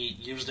something, and he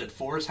used it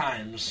 4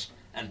 times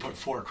and put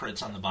 4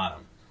 crits on the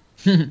bottom.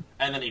 And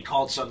then he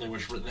called something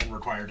which then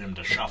required him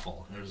to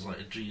shuffle.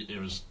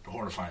 It was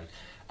horrifying.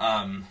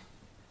 But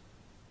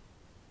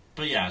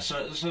yeah,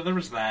 so there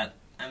was that,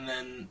 and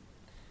then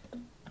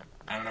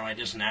I don't know. I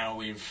guess now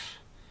we've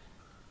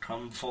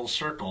come full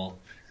circle.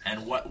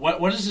 And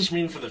what does this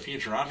mean for the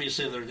future?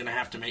 Obviously, they're going to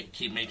have to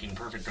keep making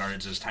perfect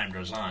guards as time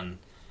goes on,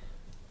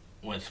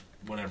 with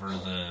whatever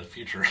the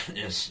future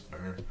is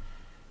or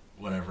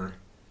whatever.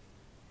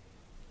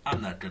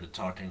 I'm not good at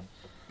talking.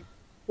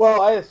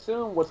 Well, I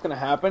assume what's going to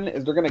happen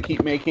is they're going to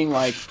keep making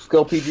like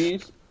skill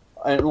PGs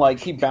and like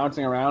keep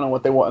bouncing around on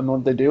what they want and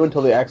what they do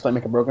until they actually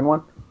make a broken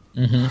one.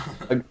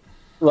 Mm-hmm.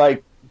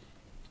 Like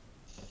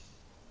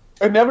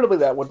inevitably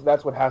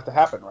that's what has to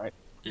happen, right?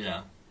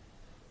 Yeah.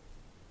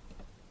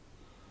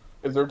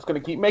 Is they're just going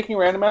to keep making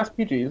random ass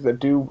PGs that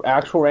do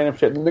actual random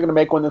shit, and then they're going to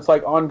make one that's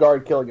like on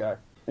guard, kill a guy.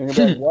 And you're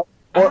gonna be like,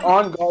 what? Or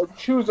on guard,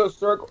 choose a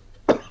circle.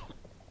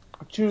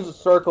 Choose a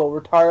circle,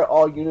 retire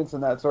all units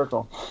in that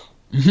circle.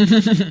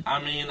 I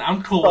mean,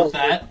 I'm cool with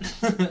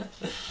that.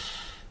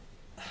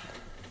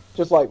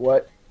 Just like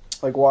what?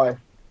 Like why?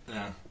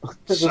 Yeah.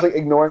 Just like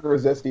ignoring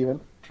resist even.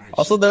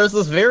 Also, there's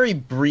this very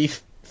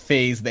brief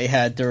phase they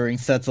had during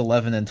sets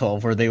 11 and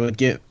 12 where they would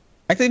give...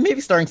 Actually,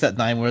 maybe starting set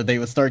 9, where they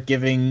would start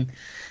giving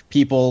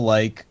people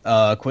like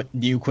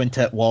new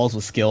quintet walls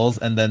with skills,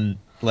 and then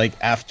like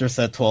after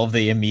set 12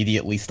 they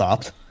immediately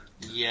stopped.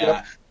 Yeah,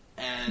 Yep.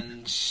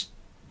 and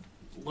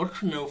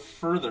look no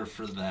further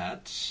for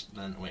that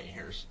than... Wait,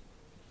 here's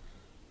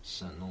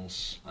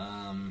Sentinels.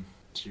 Down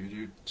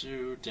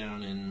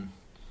in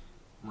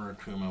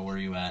Murakuma, where are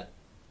you at?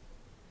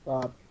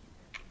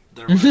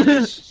 There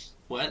was...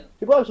 What?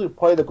 People actually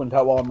play the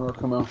quintet wall in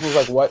Murakuma. I was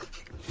like, what?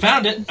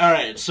 Found it!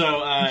 Alright,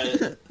 so,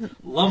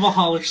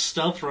 Loveaholic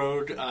Stealth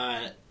Road,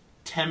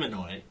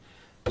 Teminoi.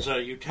 So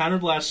you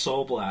counterblast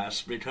Soul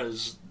Blast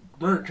because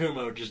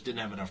Murakumo just didn't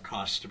have enough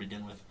costs to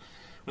begin with.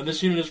 When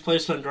this unit is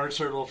placed on guard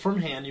circle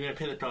from hand, you may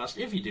pay the cost.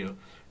 If you do,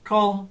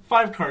 call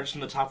 5 cards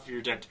from the top of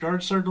your deck to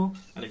guard circle,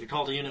 and if you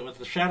call the unit with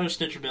the Shadow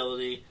Stitch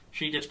ability,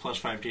 she gets plus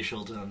 5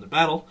 shield on the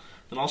battle.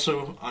 Then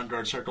also on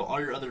guard circle, all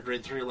your other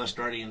grade 3 or less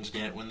Guardians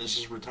get. When this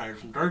is retired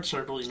from guard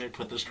circle, you may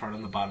put this card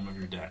on the bottom of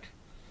your deck.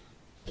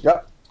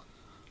 Yep.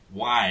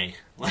 Why?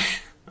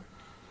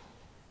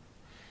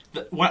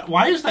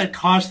 Why is that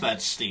cost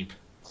that steep?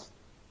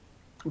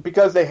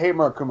 Because they hate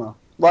Murakumo.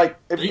 Like,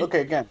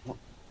 okay, again,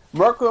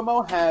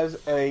 Murakumo has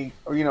a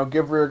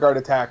give rear guard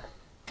attack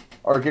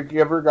or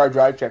give rear guard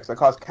drive checks that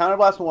cost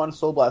Counterblast 1,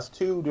 Soul Blast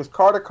 2,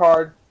 discard a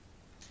card,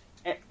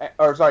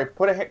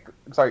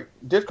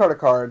 discard a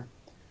card,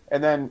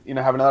 and then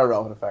have another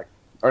relevant effect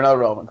or another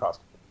relevant cost.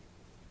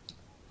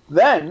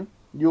 Then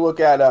you look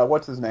at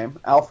what's his name,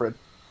 Alfred.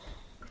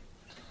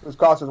 His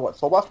cost is what?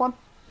 Soul Blast 1?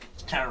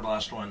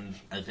 Counterblast 1,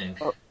 I think.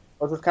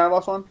 Was this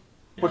Counterblast 1?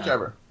 Yeah.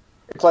 Whichever.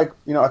 It's like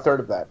a third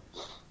of that.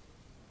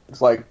 It's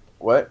like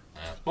what?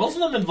 Both of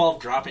them involve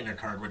dropping a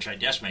card, which I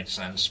guess makes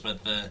sense,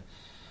 but the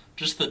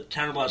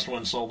Counterblast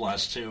 1, Soul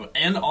Blast 2,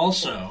 and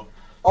also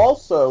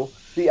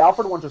the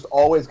Alfred one just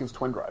always gives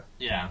Twin Drive.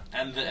 Yeah,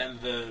 and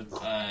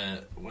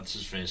the what's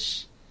his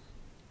face?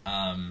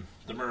 The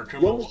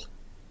Murakumo.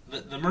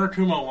 The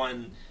Murakumo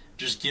one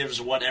just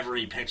gives whatever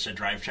he picks a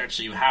drive check,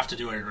 so you have to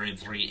do it at grade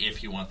 3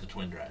 if you want the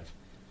Twin Drive.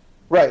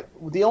 Right.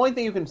 The only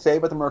thing you can say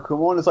about the Murakumo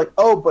one is like,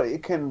 oh, but you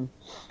can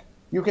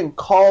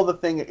call the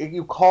thing.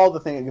 You call the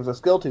thing it gives a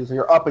skill to, so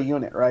you're up a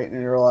unit, right? And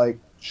you're like,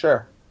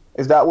 sure.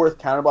 Is that worth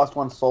Counterblast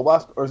 1 Soul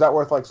Blast, or is that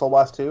worth like Soul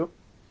Blast 2?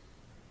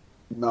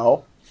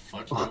 No.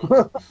 Fuck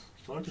no.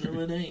 Fuck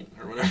no, it ain't,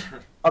 or whatever.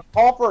 A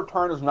call for a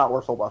turn is not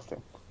worth Soul Blast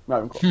 2. Not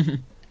even close.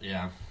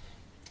 Yeah.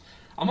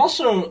 I'm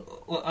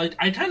also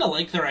I kind of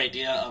like their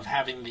idea of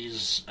having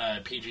these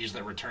PGs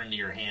that return to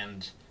your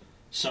hand,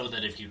 so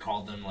that if you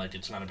called them, like,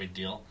 it's not a big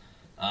deal.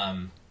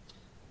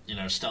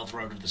 Stealth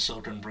Road of the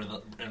Silk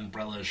Umbrella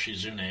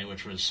Shizune,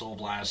 which was Soul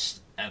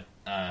Blast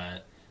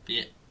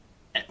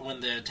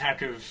when the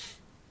attack of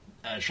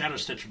Shadow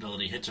Stitch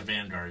ability hits a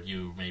Vanguard,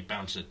 you may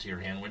bounce it to your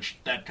hand, which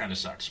that kind of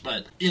sucks.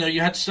 But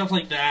you had stuff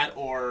like that,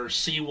 or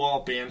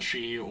Seawall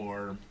Banshee,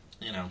 or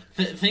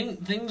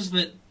things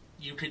that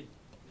you could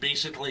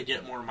basically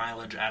get more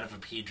mileage out of a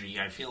PG.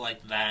 I feel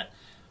like that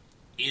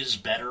is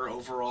better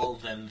overall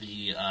than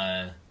the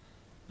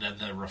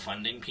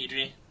refunding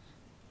PG.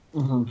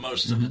 Mm-hmm.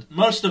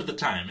 Most of the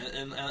time,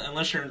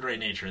 unless you're in Great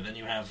Nature, then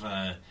you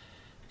have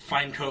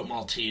Fine Coat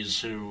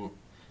Maltese who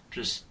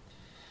just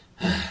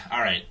all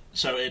right.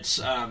 So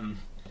it's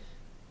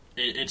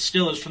it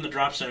still is from the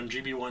drop zone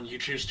GB1. You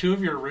choose 2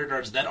 of your rear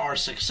guards that are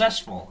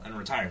successful and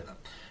retire them.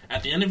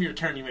 At the end of your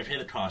turn, you may pay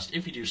the cost.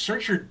 If you do,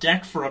 search your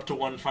deck for up to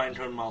 1 Fine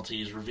Coat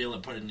Maltese, reveal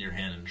it, put it in your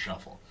hand, and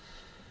shuffle.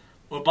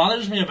 What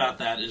bothers me about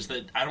that is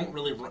that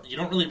you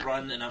don't really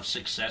run enough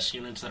success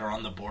units that are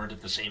on the board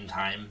at the same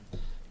time.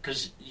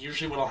 Because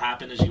usually what will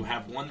happen is you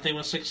have one thing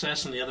with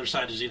success, and the other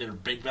side is either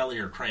Big Belly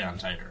or Crayon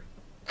Tighter.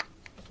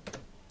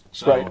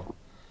 So, right.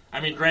 I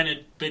mean,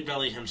 granted, Big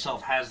Belly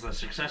himself has the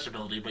success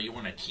ability, but you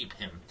want to keep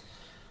him.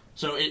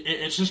 So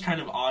it's just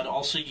kind of odd.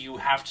 Also, you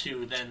have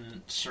to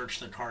then search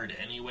the card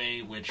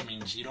anyway, which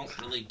means you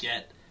don't really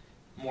get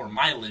more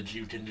mileage.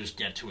 You can just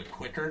get to it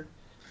quicker.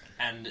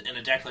 And in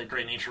a deck like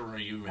Great Nature, where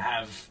you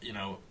have,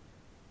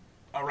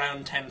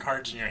 around 10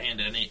 cards in your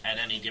hand at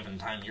any given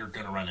time, you're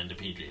going to run into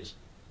PGs.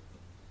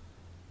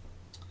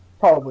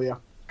 Probably, yeah.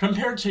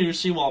 Compared to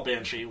Seawall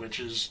Banshee, which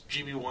is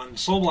GB1,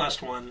 Soul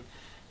Blast 1,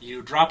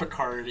 you drop a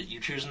card, you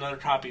choose another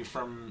copy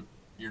from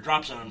your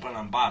drop zone and put it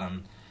on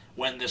bottom.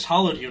 When this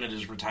hollowed unit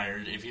is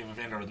retired, if you have a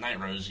Vanguard with Night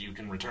Rose, you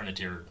can return it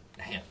to your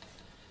hand.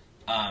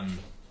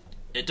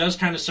 It does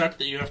kind of suck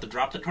that you have to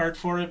drop the card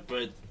for it,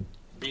 but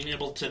being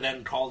able to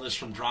then call this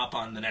from drop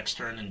on the next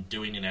turn and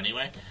doing it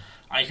anyway.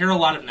 I hear a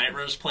lot of Night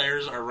Rose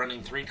players are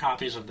running 3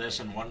 copies of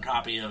this and 1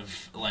 copy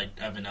of like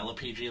a vanilla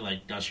PG,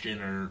 like Gustian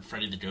or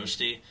Freddy the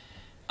Ghosty.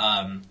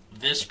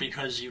 This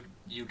because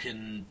you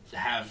can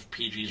have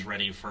PGs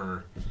ready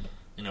for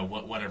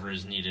whatever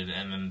is needed,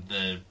 and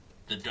then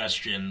the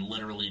Gustian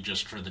literally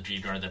just for the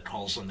G-Guard that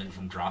calls something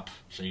from drop,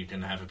 so you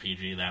can have a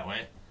PG that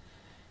way.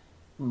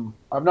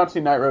 I've not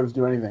seen Night Rose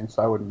do anything,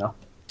 so I wouldn't know.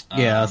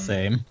 Yeah,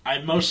 same. I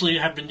mostly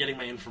have been getting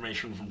my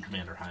information from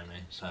Commander Jaime,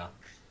 so...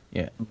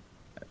 Yeah.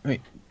 I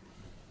mean,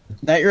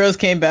 Night Rose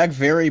came back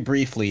very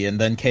briefly, and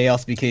then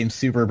Chaos became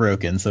super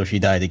broken, so she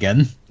died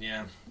again.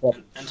 Yeah.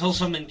 Until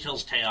something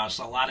kills Chaos,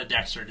 a lot of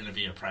decks are going to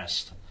be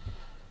oppressed.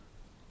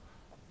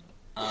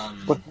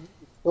 But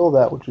kill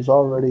that, which is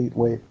already...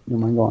 Wait,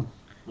 never mind, go on.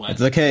 What?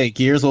 It's okay,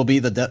 Gears will be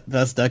the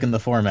best deck in the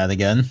format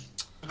again.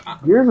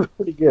 Gears is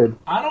pretty good.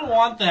 I don't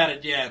want that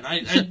again.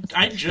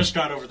 I just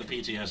got over the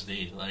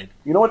PTSD. Like,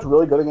 you know what's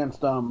really good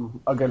against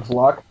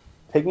luck?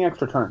 Taking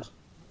extra turns.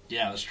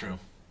 Yeah, that's true.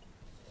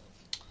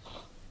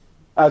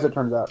 As it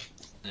turns out.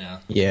 Yeah.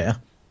 Yeah.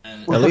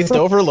 At least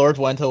Overlord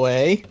went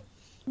away.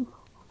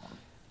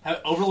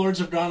 Overlords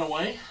have gone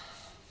away?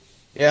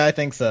 Yeah, I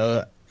think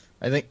so.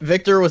 I think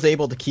Victor was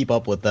able to keep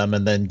up with them,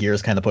 and then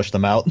Gears kind of pushed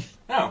them out.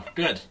 Oh,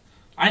 good.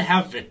 I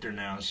have Victor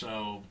now,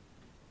 so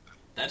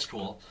that's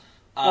cool.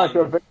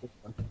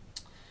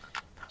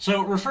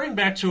 So referring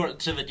back to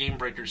the Game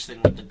Breakers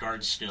thing with the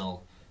guard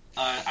skill,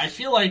 I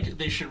feel like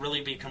they should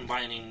really be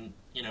combining,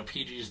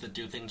 PGs that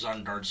do things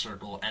on guard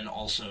circle and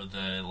also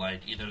the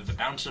either the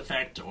bounce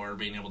effect or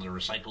being able to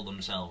recycle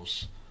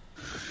themselves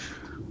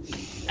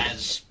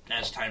as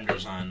time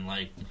goes on.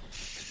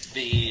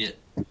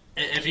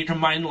 If you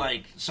combine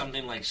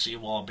something like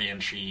Seawall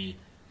Banshee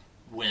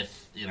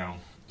with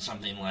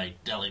something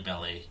like Deli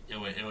Belly,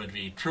 it would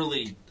be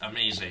truly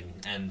amazing.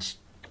 And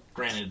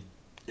granted,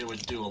 it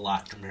would do a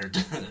lot compared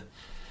to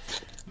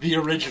the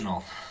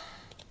original.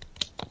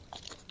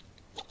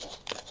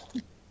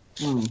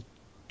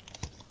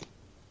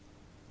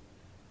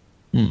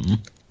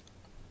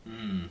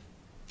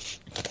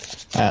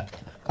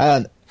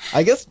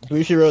 I guess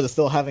Bushiroad is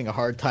still having a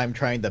hard time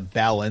trying to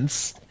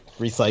balance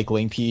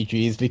recycling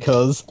PGs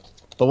because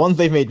the ones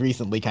they've made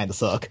recently kind of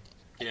suck.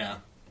 Yeah.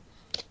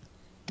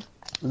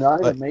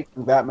 Not even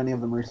making that many of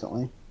them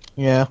recently.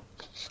 Yeah.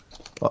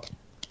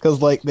 Because,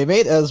 they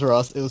made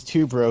Ezros, it was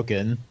too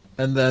broken,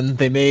 and then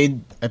they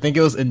made, I think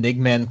it was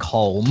Enigman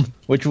Calm,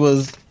 which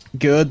was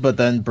good, but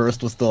then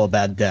Burst was still a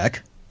bad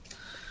deck.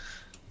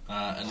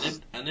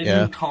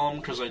 Enigman Calm,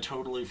 because I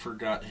totally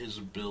forgot his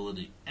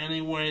ability.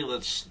 Anyway,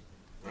 okay,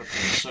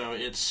 so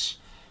it's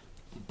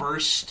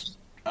Burst,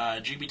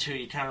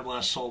 GB2, you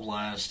counterblast, Soul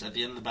Blast. At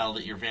the end of the battle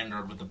that your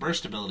Vanguard with the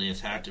Burst ability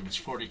attacked, if it's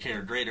 40k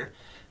or greater,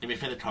 you may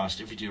pay the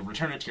cost. If you do,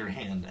 return it to your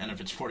hand, and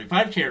if it's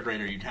 45k or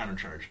greater, you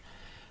countercharge.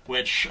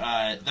 Which,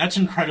 that's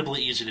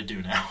incredibly easy to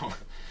do now.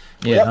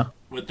 Yeah.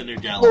 With the new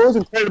Gala. Well, it was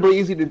incredibly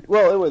easy to...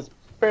 Well, it was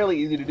fairly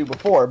easy to do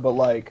before, but,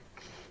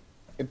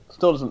 it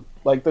still doesn't...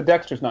 the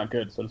deck's just not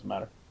good, so it doesn't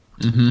matter.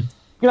 Mm-hmm. You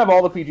can have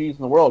all the PGs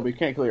in the world, but you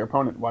can't kill your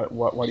opponent. Why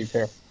do you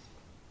care?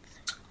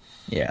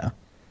 Yeah.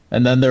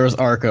 And then there was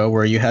Arco,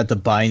 where you had to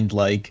bind,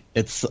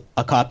 it's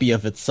a copy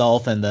of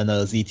itself and then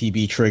a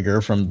ZTB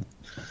trigger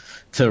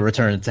to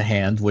return it to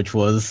hand, which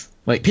was...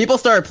 people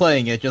started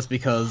playing it just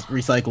because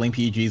recycling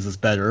PGs is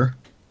better.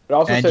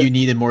 And you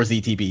needed more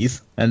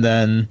ZTBs. And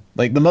then,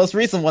 the most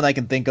recent one I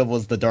can think of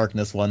was the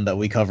Darkness one that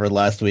we covered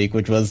last week,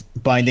 which was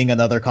binding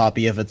another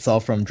copy of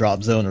itself from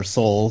Drop Zone or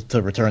Soul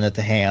to return it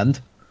to hand.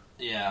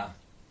 Yeah.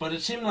 But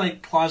it seemed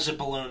like Closet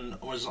Balloon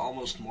was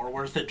almost more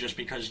worth it just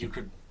because you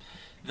could...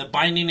 The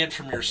binding it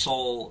from your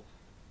soul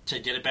to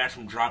get it back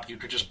from drop, you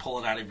could just pull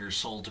it out of your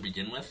soul to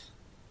begin with.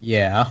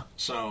 Yeah.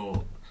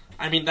 So,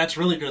 I mean, that's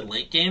really good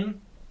late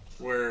game.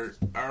 Where,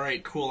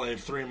 alright, cool, I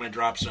have 3 in my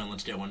drop zone,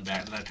 let's get one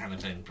back, that kind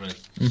of thing, but,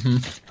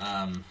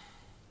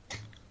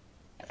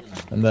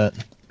 And that,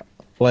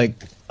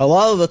 a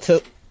lot of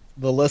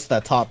the lists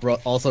at top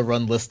also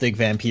run Listig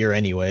Vampire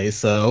anyway,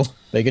 so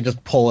they can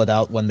just pull it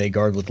out when they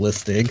guard with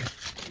Listig.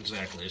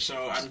 Exactly,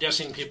 so I'm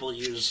guessing people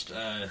used,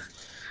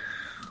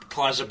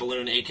 Closet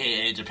Balloon,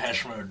 aka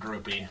Depeche Mode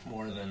Groupie,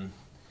 more than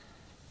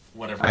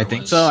whatever I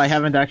think so, I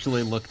haven't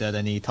actually looked at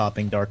any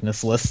Topping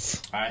Darkness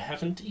lists. I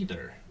haven't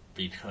either.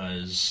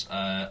 Because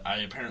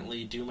I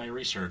apparently do my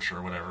research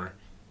or whatever,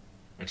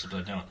 except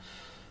I don't.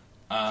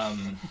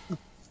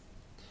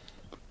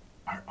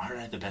 Aren't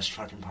I the best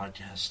fucking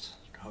podcast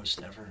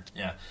host ever?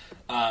 Yeah.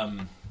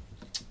 I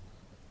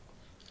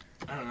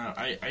don't know.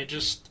 I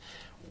just...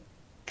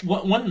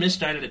 One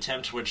misguided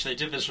attempt, which they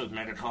did this with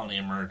Mega Colony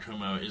and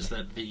Murakumo, is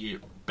that the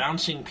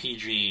bouncing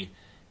PG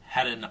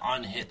had an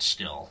on-hit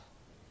skill.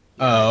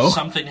 Oh.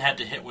 Something had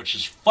to hit, which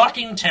is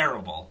fucking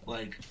terrible.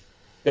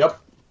 Yep.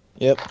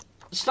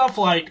 Stuff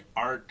like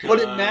Arca... But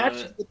it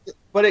matched...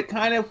 But it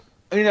kind of,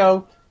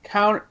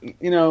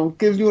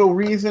 gives you a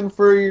reason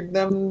for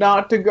them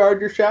not to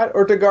guard your shadow...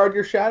 Or to guard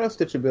your Shadow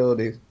Stitch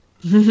abilities.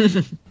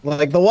 The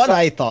one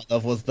I thought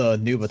of was the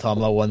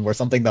Nubatama one, where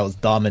something that was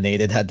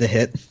dominated had to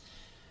hit.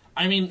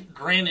 I mean,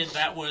 granted,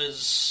 that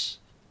was...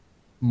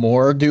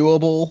 More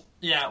doable?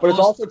 Yeah, but it's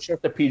also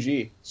just a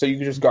PG, so you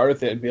can just guard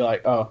with it and be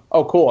like,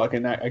 "Oh, cool, I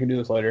can do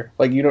this later."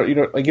 You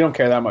don't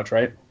care that much,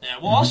 right? Yeah.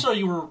 Well, also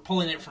you were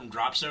pulling it from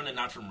drop zone and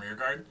not from rear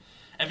guard.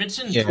 If it's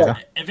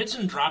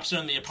in drop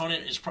zone, the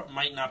opponent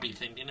might not be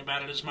thinking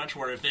about it as much.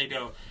 Where if they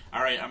go,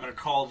 "All right, I'm going to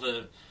call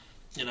the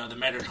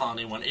Mega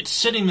Colony one," it's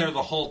sitting there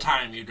the whole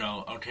time. You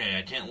go, "Okay,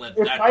 I can't let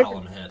that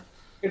column hit."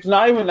 It's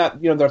not even that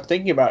they're not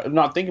thinking about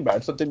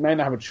it, so they might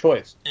not have a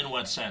choice. In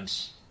what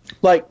sense?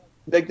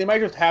 They might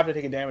just have to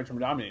take a damage from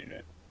dominating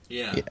it.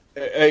 Yeah.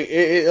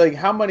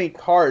 How many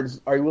cards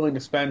are you willing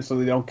to spend so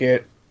they don't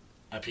get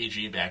a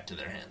PG back to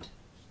their hand?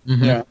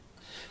 Mm-hmm. Yeah.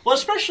 Well,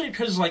 especially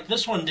because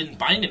this one didn't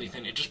bind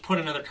anything; it just put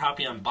another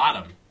copy on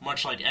bottom,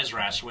 much like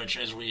Ezras, which,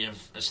 as we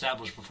have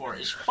established before,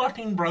 is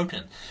fucking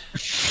broken.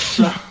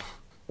 So,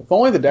 if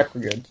only the deck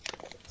were good.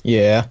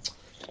 Yeah.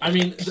 I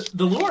mean,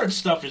 the Luard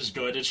stuff is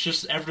good. It's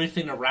just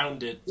everything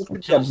around it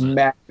It's kills a it.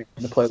 madman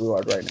to play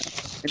Luard right now.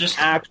 It's Just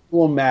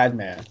actual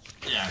madman.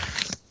 Yeah.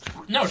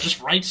 No,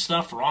 just right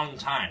stuff, wrong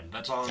time.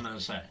 That's all I'm going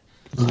to say.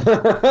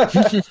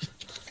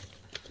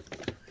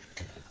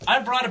 I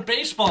brought a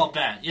baseball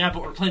bat. Yeah,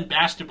 but we're playing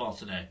basketball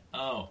today.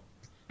 Oh.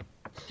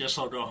 Guess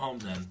I'll go home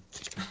then.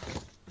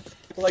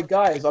 like,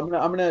 guys, I'm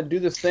gonna do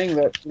this thing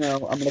that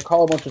I'm gonna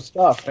call a bunch of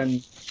stuff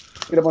and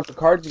get a bunch of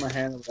cards in my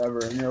hand or whatever,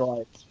 and you're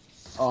like,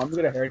 oh, I'm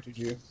gonna heritage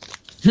you.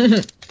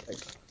 Like,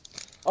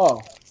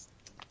 oh,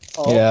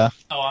 Yeah.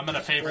 Oh, I'm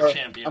gonna favorite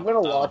champion. I'm gonna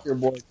lock your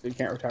board so you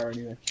can't retire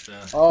anything.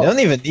 Yeah. Oh, They don't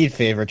even need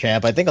favorite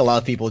champ. I think a lot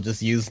of people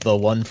just use the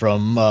one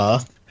from,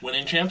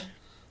 Winning champ.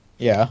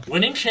 yeah.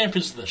 Winning champ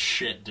is the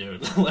shit,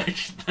 dude. Like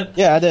that,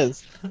 Yeah, it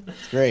is.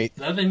 It's great.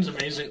 that thing's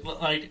amazing.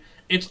 Like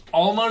it's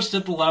almost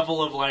at the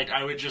level of like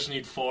I would just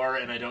need 4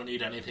 and I don't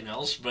need anything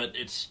else, but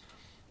it's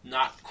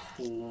not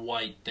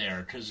quite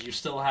there because you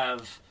still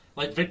have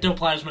like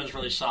Victoplasma is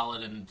really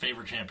solid and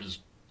favorite champ is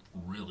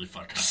really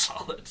fucking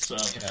solid. So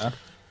Yeah.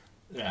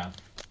 yeah.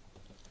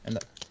 And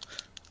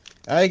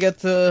I get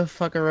to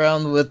fuck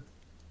around with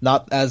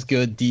not as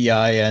good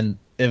DI, and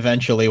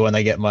eventually when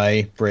I get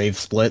my Brave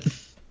split.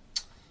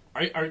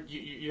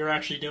 You're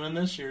actually doing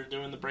this? You're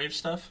doing the Brave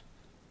stuff?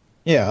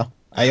 Yeah.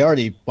 I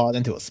already bought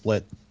into a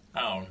split.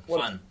 Oh,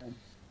 what- fun.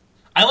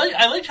 I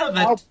like how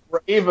that. How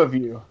brave of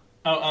you!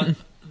 A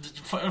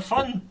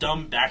fun,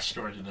 dumb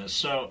backstory to this.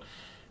 So,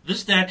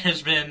 this deck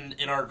has been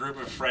in our group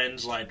of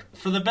friends, like,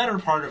 for the better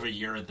part of a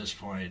year at this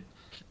point.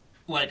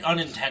 Like,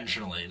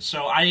 unintentionally.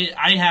 So, I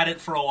had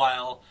it for a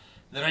while,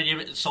 then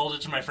I sold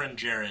it to my friend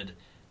Jared,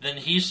 then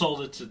he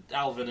sold it to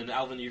Alvin, and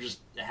Alvin, you just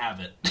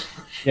have it.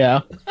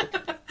 Yeah.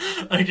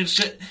 Like,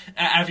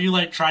 have you,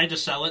 like, tried to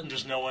sell it and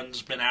just no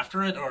one's been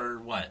after it, or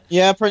what?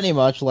 Yeah, pretty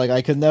much. Like,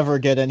 I could never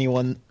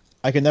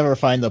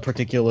find a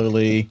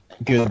particularly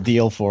good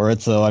deal for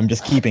it, so I'm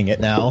just keeping it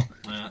now.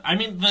 I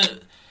mean,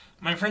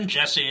 my friend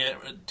Jesse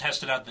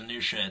tested out the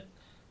new shit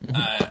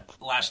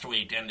last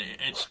week, and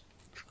it's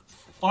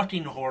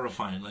fucking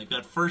horrifying. Like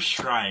that first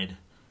stride,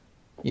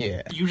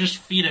 Yeah. you just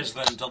feed us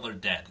them until they're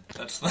dead.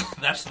 That's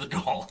the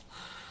goal.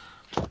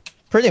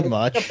 Pretty It's a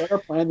much. better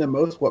plan than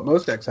what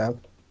most decks have.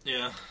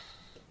 Yeah.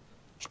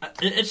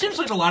 It seems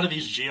like a lot of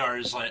these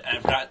GRs like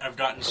I've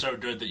gotten so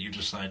good that you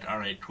just like, all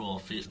right,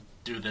 cool,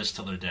 do this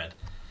till they're dead.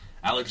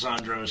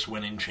 Alexandros,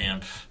 winning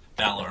champ,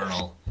 Battle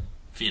Earl,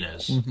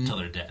 Fides till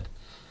they're dead.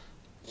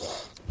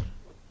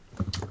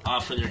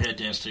 Off with your head,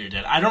 dance till you're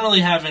dead. I don't really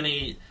have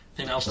anything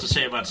else to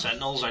say about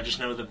Sentinels. I just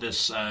know that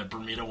this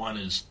Bermuda one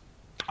is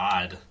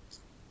odd.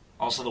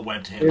 Also, the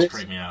webbed hands It's-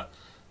 creep me out.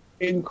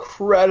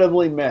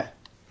 Incredibly meh.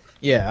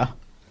 Yeah.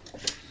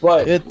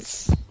 But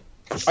It's...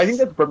 I think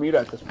that's Bermuda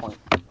at this point.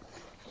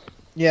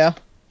 Yeah.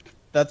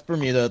 That's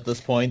Bermuda at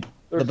this point.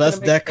 They're The gonna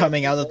best make deck it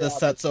coming out of a this lot.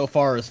 set so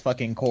far is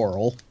fucking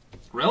Coral.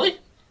 Really?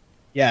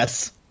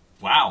 Yes.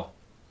 Wow.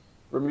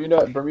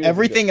 Bermuda.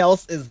 Everything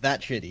else is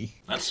that shitty.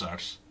 That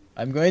sucks.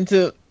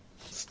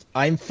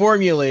 I'm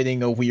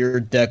formulating a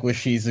weird deck with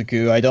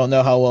Shizuku. I don't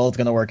know how well it's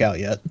gonna work out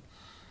yet.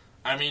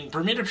 I mean,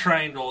 Bermuda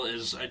Triangle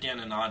is again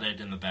an odd egg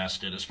in the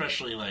basket,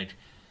 especially like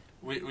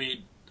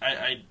we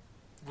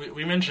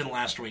mentioned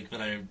last week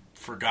that I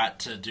forgot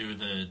to do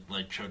the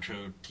like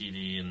Chocho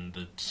TD and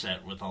the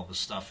set with all the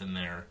stuff in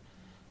there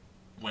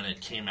when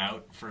it came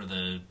out for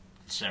the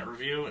set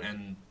review,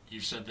 and you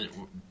said that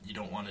you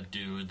don't want to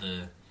do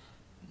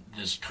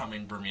this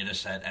coming Bermuda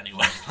set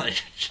anyway.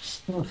 Like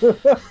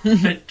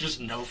just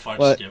no fucks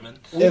But- given.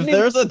 If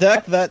there's a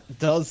deck that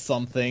does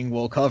something,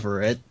 we'll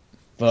cover it.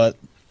 But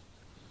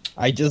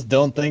I just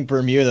don't think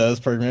Bermuda is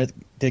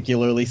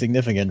particularly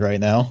significant right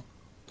now.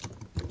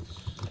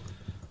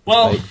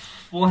 Well, Right.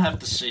 we'll have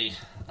to see.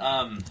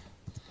 I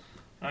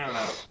don't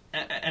know.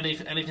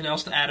 Anything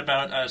else to add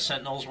about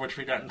Sentinels, which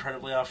we got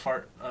incredibly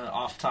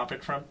off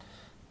topic from?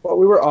 Well,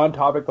 we were on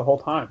topic the whole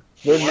time.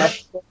 They're What?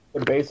 next to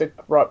the basic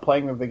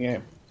playing of the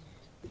game.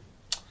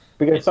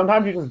 Because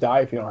sometimes you just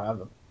die if you don't have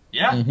them.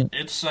 Yeah, Mhm.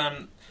 it's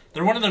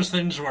they're one of those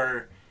things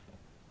where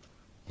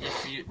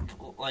if you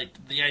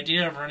like the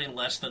idea of running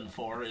less than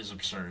 4 is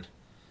absurd.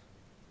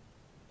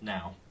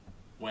 Now,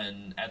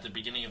 when at the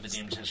beginning of the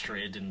game's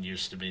history, it didn't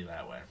used to be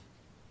that way.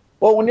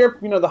 Well, when you're,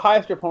 the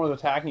highest your opponent was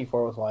attacking you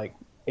for was like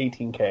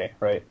 18k,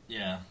 right?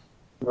 Yeah,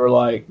 You were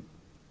like,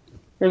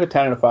 here's a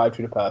 10 and a 5,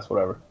 shoot a pass,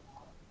 whatever.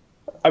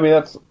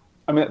 That's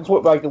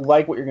what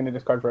like what you're going to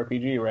discard for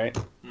RPG, right?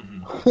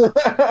 hmm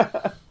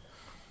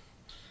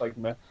Like,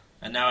 meh.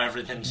 and now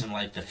everything's in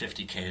like the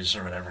 50Ks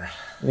or whatever.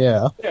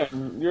 Yeah. Yeah,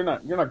 you're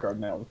not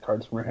guarding that with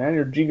cards from your hand.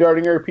 You're G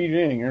guarding or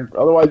RPGing.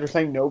 Otherwise, you're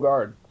saying no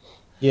guard.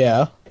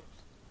 Yeah.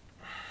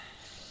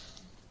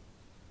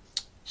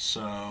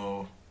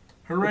 So,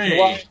 Which is hooray!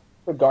 why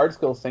the guard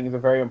skills thing is a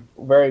very,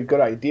 very good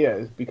idea,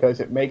 is because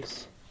it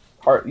makes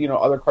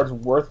other cards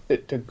worth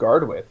it to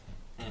guard with.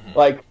 Mhm.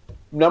 Like,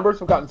 numbers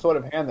have gotten so out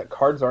of hand that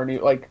cards aren't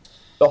even, like,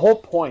 the whole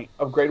point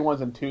of grade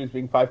 1s and 2s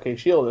being 5k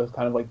shield is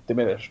kind of like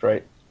diminished,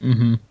 right?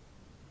 Mm-hmm.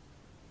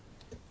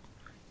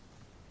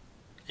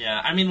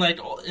 Yeah, I mean, like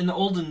in the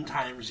olden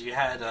times, you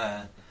had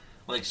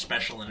like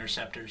special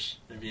interceptors.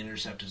 Maybe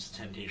interceptors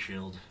 10k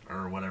shield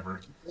or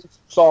whatever.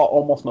 Saw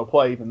almost no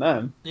play even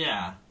then.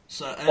 Yeah,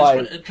 so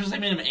Like- because they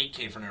made him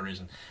 8k for no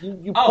reason.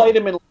 You Oh. played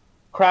him in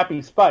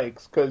crappy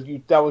spikes because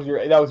that was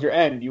your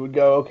end. You would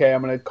go, okay,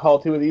 I'm going to call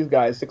 2 of these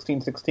guys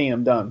 16-16.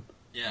 I'm done.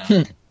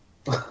 Yeah,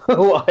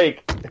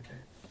 Like,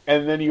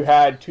 and then you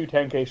had two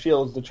 10k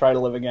shields to try to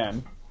live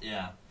again.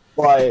 Yeah.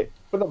 But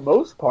for the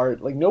most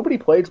part, like nobody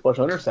played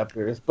Special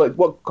Interceptors. But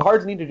what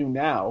cards need to do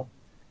now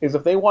is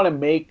if they want to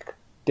make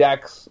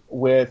decks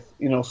with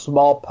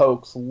small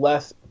pokes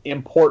less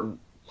important.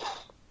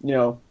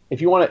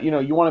 If you want to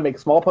you want to make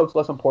small pokes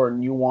less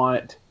important, you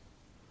want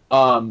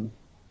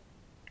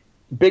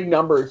big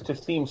numbers to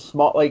seem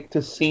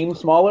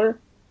smaller.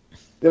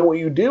 Then what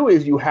you do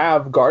is you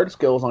have guard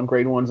skills on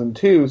grade 1s and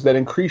 2s that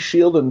increase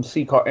shield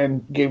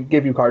and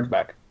give you cards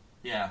back.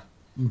 Yeah.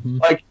 Mm-hmm.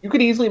 Like you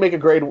could easily make a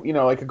grade,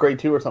 like a grade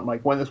 2 or something,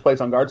 like when this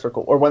plays on guard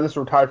circle or when this is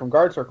retired from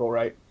guard circle,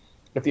 right?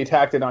 If the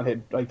attack did not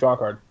hit, like draw a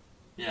card.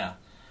 Yeah.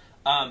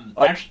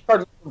 Cards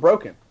are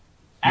broken.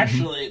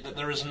 Actually,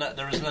 there was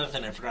another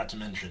thing I forgot to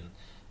mention.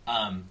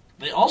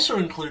 They also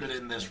included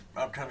in this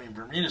upcoming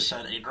Bermuda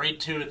set a grade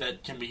 2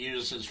 that can be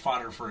used as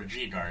fodder for a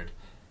G guard.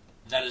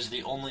 That is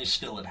the only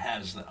skill it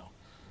has, though.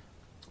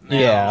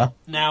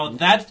 Now,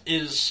 that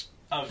is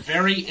a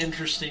very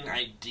interesting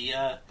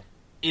idea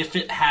if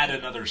it had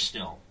another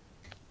skill.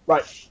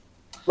 Right.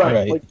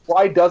 Like,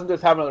 why doesn't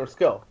this have another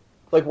skill?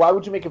 Like, why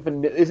would you make it?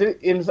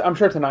 I'm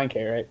sure it's a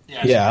 9K, right?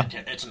 Yeah.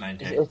 It's a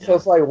 9K. So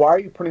it's like, why are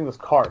you printing this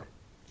card?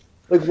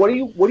 Like, what do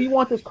you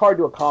want this card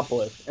to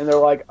accomplish? And they're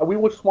like, we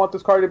just want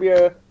this card to be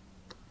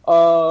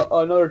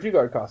another G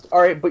guard cost.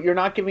 All right, but you're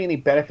not giving any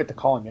benefit to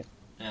calling it.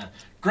 Yeah.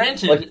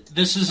 Granted,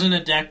 this isn't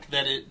a deck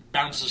that it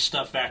bounces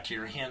stuff back to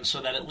your hand,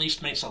 so that at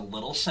least makes a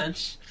little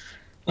sense.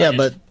 Like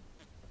but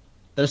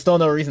there's still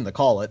no reason to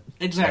call it.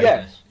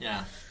 Exactly.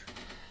 Yeah.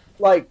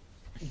 Like,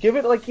 give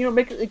it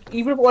make it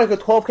even like a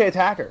 12k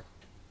attacker.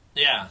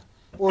 Yeah.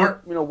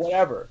 Or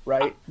whatever,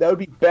 right? That would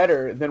be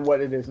better than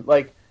what it is.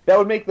 Like that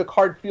would make the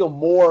card feel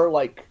more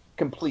like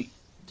complete.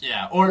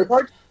 Yeah. Or the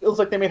card feels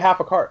like they made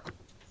half a card.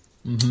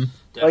 Mm-hmm.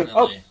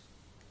 Definitely.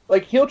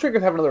 Like heal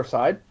triggers have another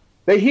side.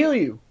 They heal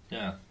you.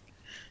 Yeah.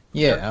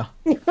 Yeah.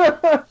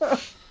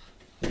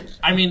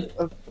 I mean,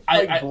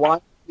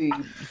 blindly.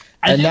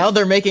 And now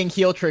they're making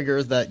heal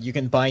triggers that you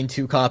can bind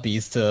 2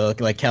 copies to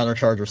like counter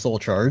charge or soul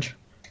charge.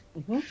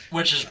 Mm-hmm.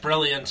 Which is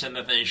brilliant, and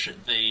that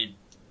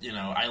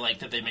I like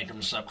that they make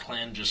them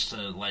sub-clan just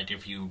to, like,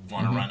 if you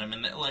want to run them,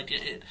 and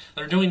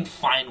they're doing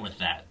fine with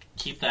that.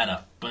 Keep that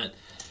up, but...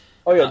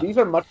 Oh yeah, these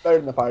are much better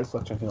than the fire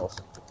selection heals.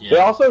 Yeah. They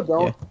also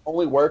don't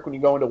only work when you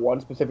go into one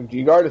specific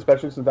G-Guard,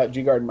 especially since that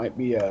G-Guard might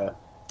be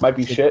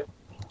shit.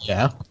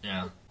 Yeah.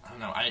 Yeah. I don't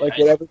know.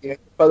 Whatever the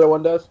other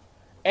one does.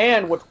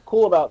 And what's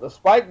cool about the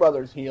Spike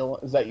Brothers heal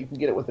is that you can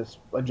get it with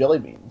jelly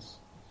beans.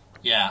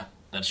 Yeah,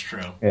 that's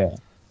true. Yeah.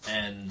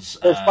 And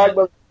Spike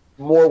Brothers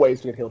more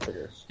ways to get heal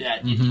triggers.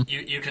 Yeah,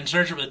 you can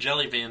search it with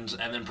jelly beans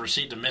and then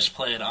proceed to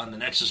misplay it on the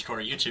Nexus Core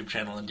YouTube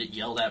channel and get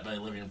yelled at by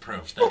living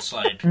proof. That's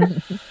like,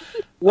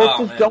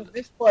 don't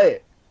misplay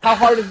it. How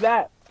hard is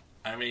that?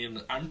 I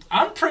mean,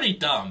 I'm pretty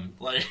dumb.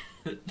 Like,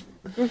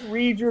 just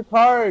read your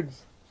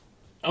cards.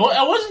 It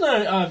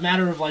wasn't a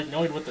matter of like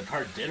knowing what the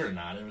card did or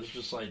not. It was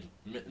just like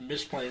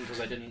misplaying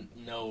because I didn't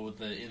know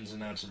the ins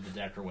and outs of the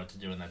deck or what to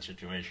do in that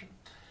situation.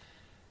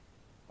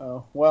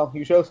 Oh well,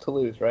 you chose to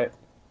lose, right?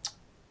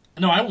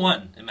 No, I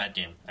won in that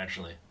game,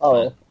 actually.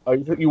 Oh,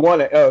 you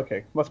won it. Oh,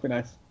 okay. Must be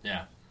nice.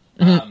 Yeah.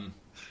 Well,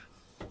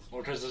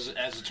 because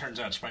as it turns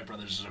out, Spike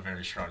Brothers is a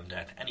very strong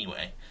deck.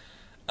 Anyway,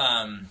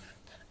 in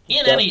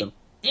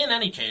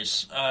any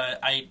case,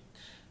 I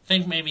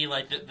think maybe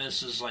like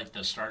this is like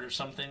the start of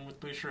something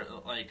with Boucher.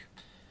 Like,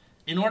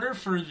 in order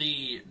for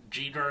the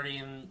G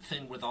Guardian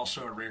thing with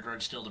also a rear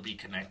guard still to be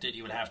connected,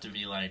 you would have to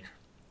be like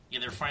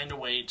either find a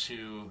way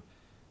to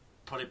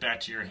put it back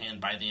to your hand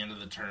by the end of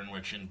the turn,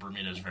 which in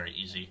Bermuda is very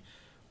easy,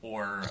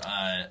 or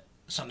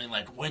something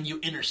like when you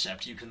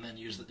intercept, you can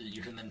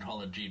then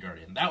call it G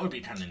Guardian. That would be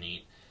kind of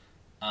neat.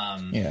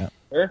 Yeah.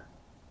 Sure.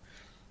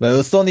 But it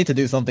would still need to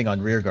do something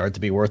on rear guard to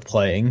be worth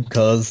playing,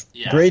 because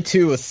grade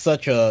 2 is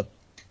such a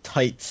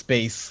tight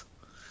space.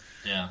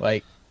 Yeah.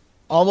 Like,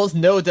 almost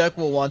no deck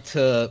will want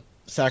to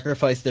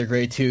sacrifice their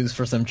grade 2s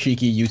for some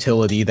cheeky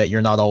utility that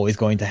you're not always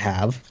going to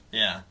have.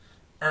 Yeah.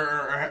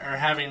 Or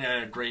having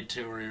a grade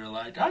 2 where you're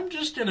like, I'm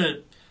just going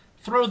to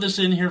throw this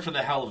in here for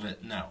the hell of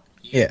it. No.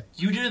 You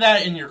do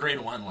that in your grade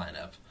 1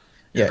 lineup.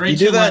 You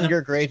do that in your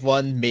grade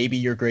 1, maybe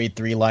your grade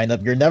 3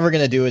 lineup. You're never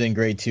going to do it in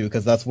grade 2,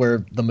 because that's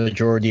where the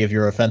majority of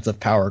your offensive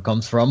power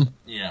comes from.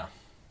 Yeah.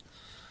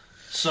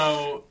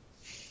 So,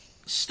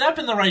 step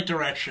in the right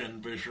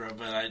direction, Bushra,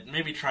 but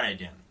maybe try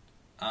again.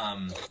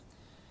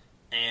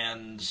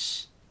 And,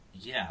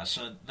 yeah,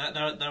 so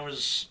that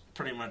was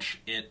pretty much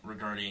it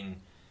regarding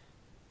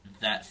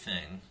that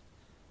thing.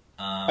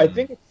 I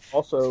think it's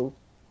also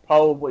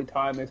probably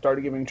time they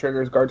started giving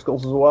triggers guard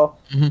skills as well.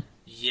 Mm-hmm.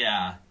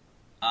 Yeah.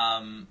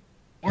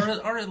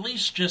 Or at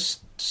least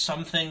just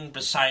something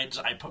besides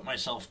I put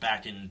myself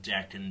back in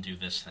deck and do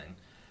this thing.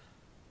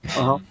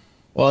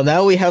 Well,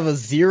 now we have a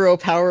 0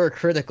 power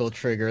critical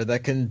trigger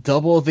that can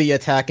double the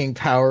attacking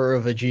power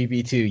of a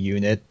GB2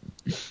 unit.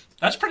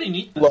 That's pretty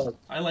neat, though. Look,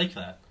 I like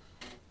that.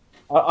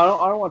 I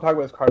don't want to talk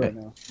about this card right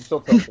now. I'm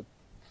still tilted.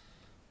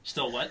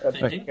 Still what?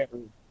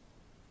 Thinking?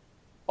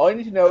 All you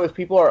need to know is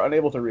people are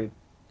unable to read.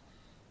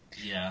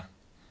 Yeah.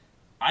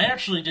 I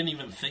actually didn't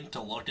even think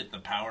to look at the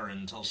power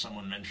until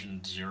someone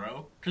mentioned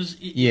 0. Because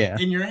Yeah.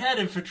 in your head,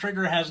 if a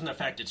trigger has an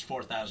effect, it's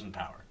 4,000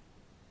 power.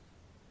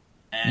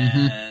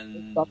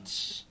 And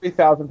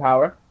 3,000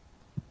 power.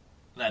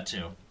 that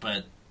too,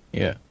 but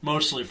Yeah.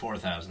 mostly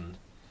 4,000.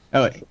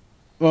 Oh, wait.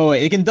 Well,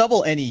 wait, it can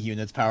double any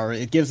unit's power.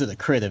 It gives it a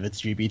crit if it's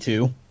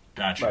GB2.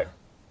 Gotcha. Right.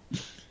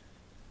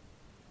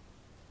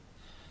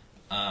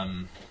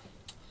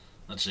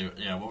 Let's see.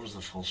 Yeah, what was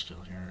the full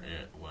skill here?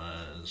 It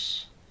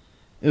was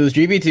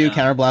GB2, Yeah.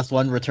 Counterblast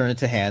 1, return it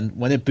to hand.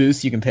 When it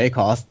boosts, you can pay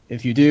cost.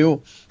 If you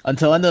do,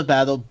 until end of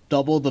battle,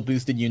 double the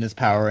boosted unit's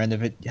power, and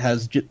if it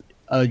has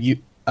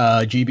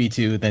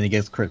GB2, then it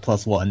gets crit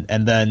 +1.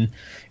 And then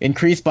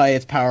increase by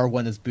its power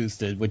when it's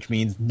boosted, which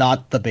means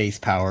not the base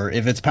power.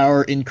 If its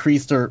power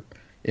increased or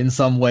in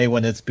some way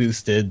when it's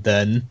boosted,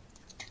 then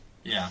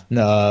Yeah.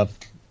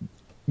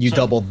 you So-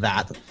 double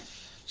that.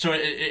 So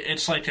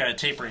it's like a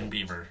tapering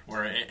beaver,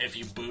 where if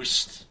you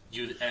boost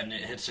and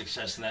it hits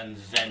success, then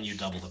you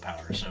double the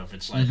power. So if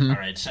it's like, all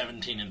right,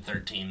 17 and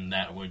 13,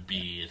 that would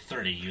be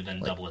 30. You then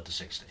double it to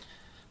 60.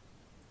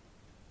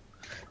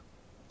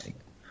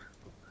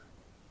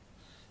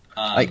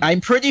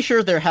 I'm pretty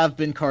sure there have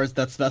been cards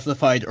that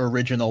specified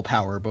original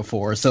power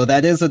before, so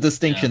that is a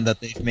distinction Yeah. that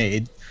they've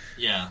made.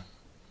 Yeah.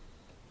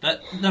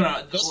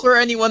 No. Just for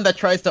anyone that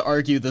tries to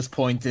argue this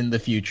point in the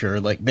future,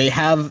 like, they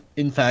have,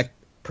 in fact,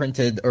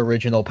 printed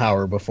original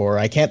power before.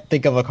 I can't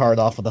think of a card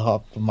off of the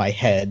top of my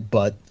head,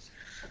 but,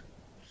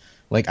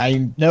 like,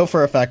 I know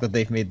for a fact that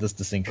they've made this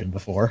distinction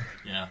before.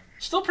 Yeah.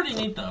 Still pretty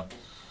neat, though.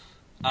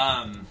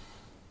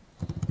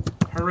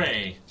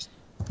 Hooray.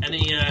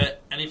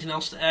 Anything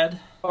else to add?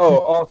 Oh,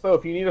 also,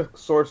 if you need a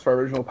source for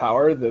original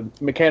power, the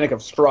mechanic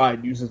of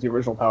Stride uses the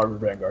original power of the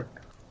Vanguard.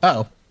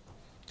 Oh,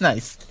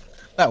 nice.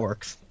 That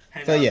works.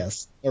 Hang So on.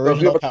 yes, So if you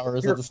original have power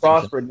is a pure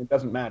distinction. Frostburn, it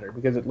doesn't matter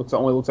because it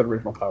only looks at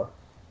original power.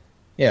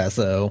 Yeah,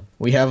 so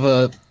we have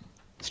a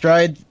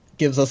Stride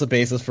gives us a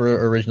basis for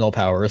original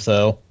power,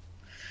 so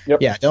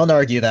Yep. yeah, don't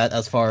argue that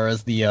as far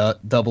as the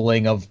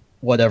doubling of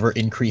whatever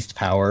increased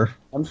power.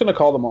 I'm just going to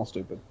call them all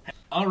stupid.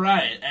 All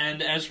right,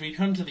 and as we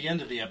come to the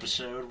end of the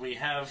episode, we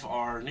have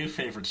our new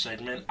favorite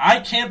segment, I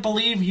Can't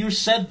Believe You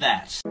Said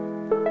That.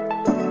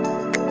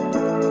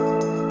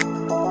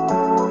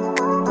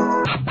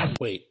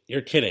 Wait,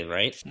 you're kidding,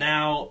 right?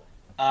 Now,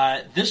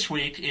 this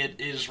week it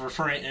is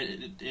referring.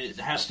 It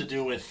has to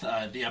do with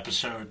the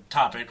episode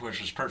topic,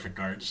 which is Perfect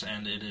Guards,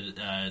 and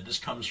this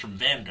comes from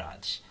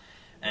Vanguards.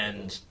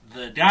 And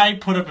the guy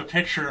put up a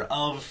picture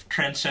of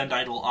Transcend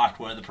Idol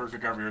Aqua, the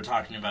Perfect Guard we were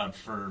talking about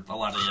for a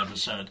lot of the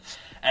episode,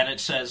 and it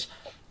says,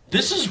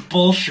 "This is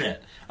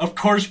bullshit. Of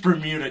course,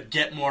 Bermuda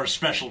get more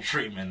special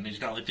treatment." And he's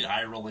got like the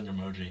eye rolling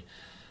emoji.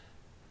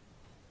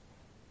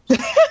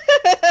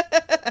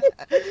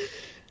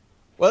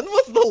 When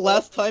was the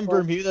last time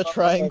Bermuda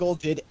Triangle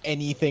did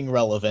anything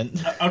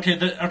relevant?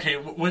 Okay.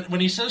 When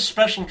he says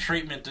special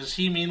treatment, does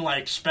he mean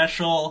like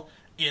special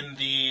in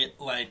the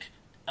like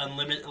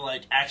unlimited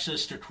like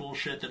access to cool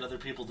shit that other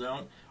people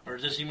don't, or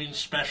does he mean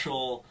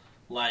special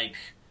like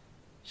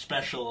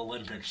special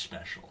Olympic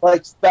special?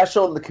 Like,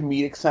 special in the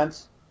comedic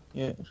sense.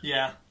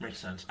 Yeah, makes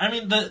sense. I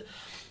mean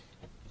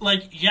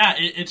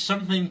it's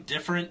something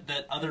different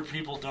that other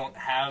people don't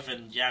have,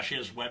 and yeah, she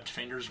has webbed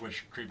fingers,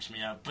 which creeps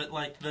me out. But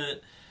like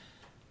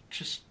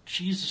just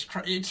Jesus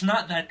Christ, it's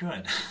not that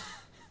good.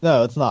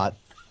 No, it's not.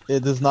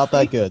 It is not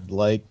that good.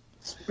 Like,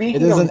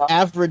 Speaking it is of an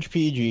average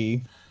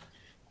PG.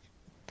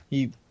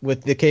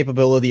 With the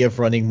capability of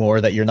running more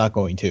that you're not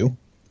going to.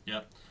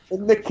 Yep.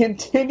 in the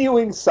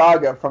continuing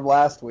saga from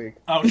last week.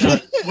 Oh,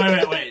 God.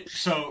 Wait.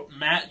 So,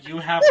 Matt, you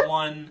have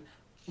one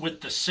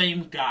with the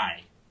same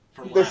guy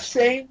from The last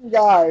same week.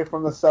 guy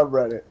from the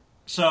subreddit.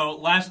 So,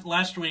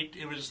 last week,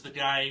 it was the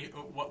guy...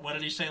 What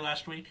did he say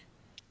last week?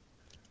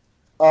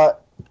 God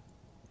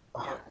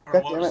Or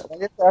damn what it! was, I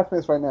get to ask me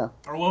this right now.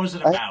 or what was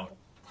it about?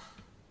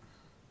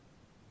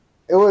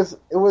 It was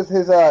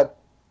his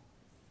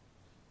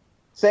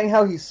saying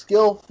how he's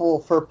skillful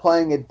for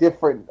playing a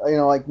different,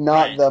 like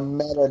not Right. the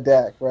meta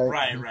deck,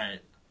 right? Right.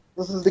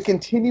 This is the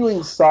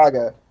continuing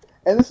saga,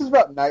 and this is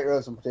about Night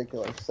Rose in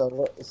particular.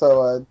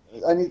 So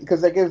I need,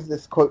 because that gives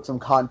this quote some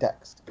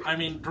context. I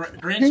mean,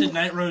 granted,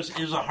 Night Rose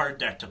is a hard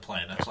deck to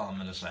play. That's all I'm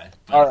going to say.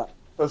 But, All right.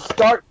 So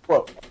start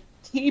quote.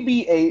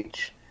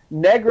 TBH,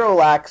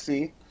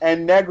 Negrolaxy,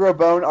 and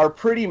Negrobone are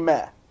pretty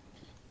meh.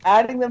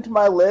 Adding them to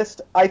my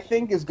list, I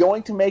think, is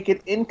going to make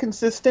it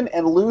inconsistent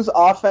and lose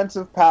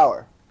offensive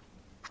power.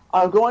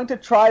 I'm going to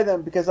try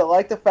them because I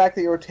like the fact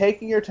that you're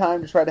taking your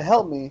time to try to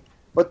help me,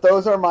 but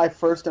those are my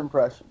first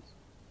impressions.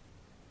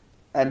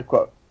 End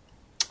quote.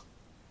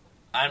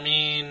 I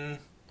mean,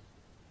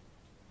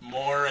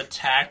 more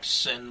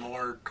attacks and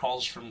more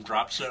calls from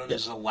drop zone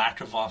is a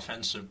lack of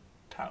offensive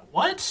power.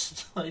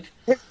 What? Like,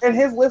 And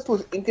his list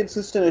was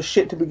inconsistent as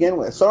shit to begin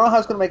with, so I don't know how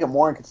it's going to make it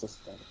more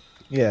inconsistent.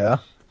 Yeah.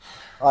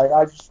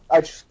 I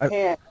just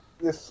can't.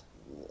 I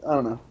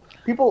don't know.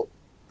 People,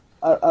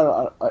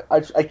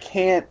 I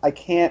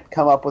can't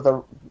come up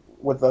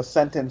with a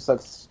sentence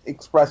that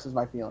expresses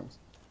my feelings.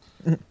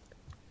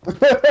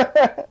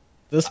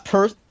 This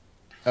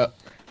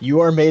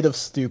You are made of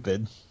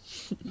stupid.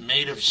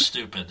 Made of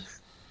stupid.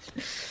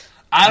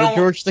 The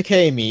George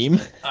Takei meme.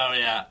 Oh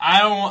yeah,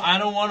 I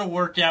don't want to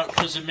work out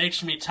because it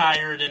makes me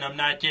tired and I'm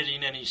not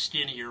getting any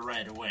skinnier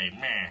right away.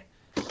 Meh.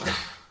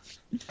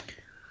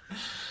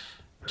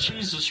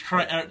 Jesus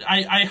Christ!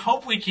 I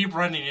hope we keep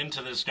running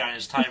into this guy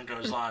as time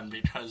goes on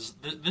because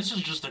this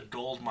is just a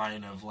gold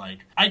mine of like.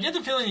 I get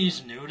the feeling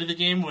he's new to the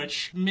game,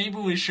 which maybe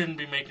we shouldn't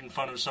be making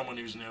fun of someone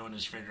who's new and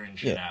is figuring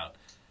shit out.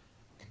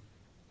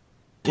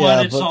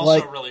 But it's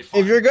also really fun.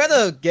 If you're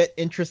gonna get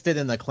interested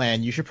in the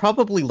clan, you should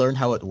probably learn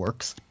how it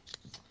works.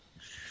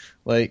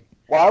 Like,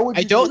 why would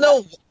you I don't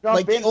know.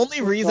 Like, the in?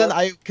 only reason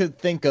I could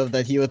think of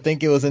that he would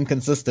think it was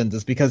inconsistent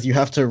is because you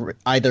have to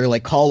either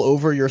like call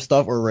over your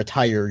stuff or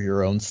retire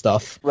your own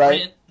stuff.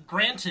 Right.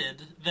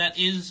 Granted, that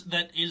is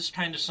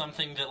kind of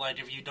something that like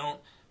if you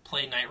don't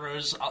play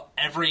Nitros,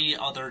 every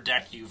other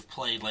deck you've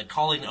played, like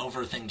calling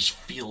over things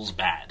feels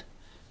bad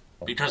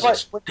because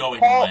it's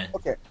going away.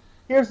 Okay,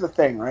 here's the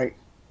thing, right?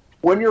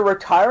 When you're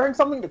retiring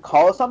something to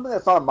call something,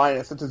 that's not a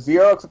minus. It's a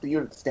 0 except the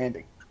unit's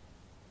standing.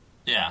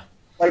 Yeah.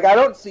 Like, I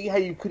don't see how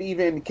you could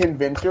even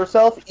convince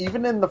yourself,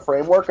 even in the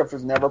framework of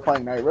just never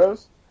playing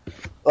Nitros,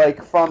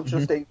 like, from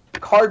just a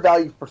card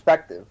value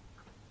perspective,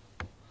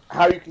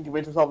 how you can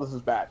convince yourself this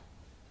is bad.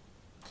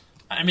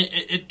 I mean,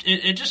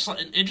 it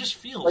just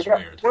feels like,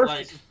 weird. First, like,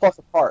 this is plus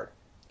a card.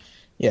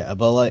 Yeah,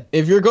 but like,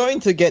 if you're going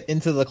to get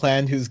into the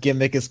clan whose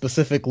gimmick is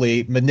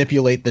specifically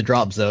manipulate the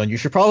drop zone, you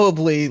should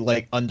probably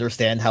like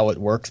understand how it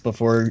works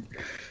before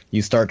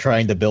you start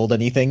trying to build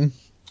anything.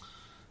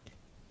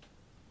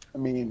 I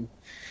mean,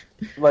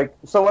 like,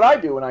 so what I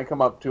do when I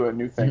come up to a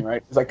new thing,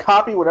 right, is I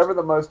copy whatever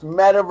the most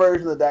meta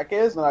version of the deck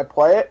is, and I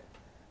play it,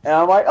 and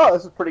I'm like, oh,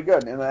 this is pretty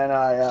good, and then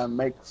I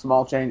make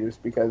small changes,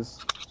 because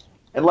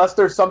unless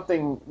there's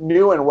something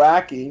new and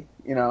wacky,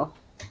 you know,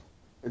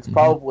 it's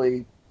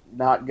probably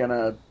not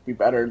gonna be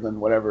better than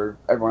whatever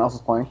everyone else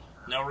is playing.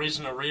 No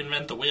reason to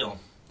reinvent the wheel.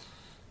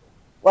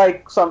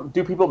 Like,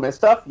 do people miss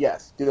stuff?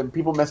 Yes. Do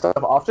people miss stuff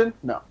often?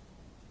 No.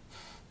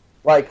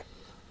 Like,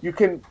 you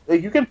can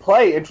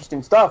play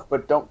interesting stuff,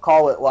 but don't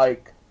call it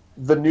like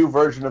the new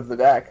version of the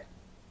deck.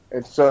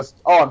 It's just,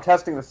 oh, I'm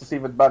testing this to see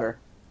if it's better,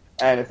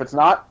 and if it's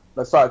not,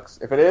 that sucks.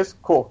 If it is,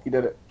 cool, you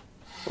did it.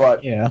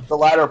 But the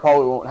latter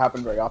probably won't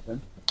happen very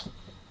often.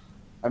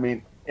 I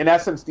mean, in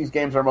essence, these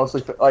games are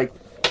mostly like.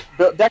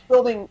 Deck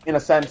building, in a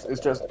sense,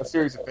 is just a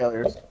series of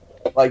failures.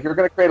 Like, you're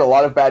going to create a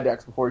lot of bad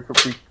decks before you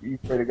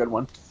create a good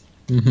one.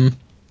 Mm-hmm.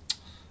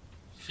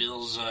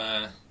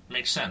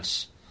 Makes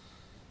sense.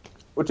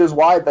 Which is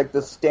why, like,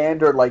 the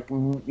standard, like,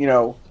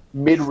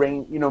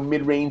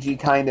 mid-rangey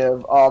kind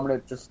of, oh, I'm going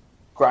to just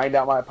grind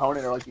out my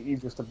opponent are, like, the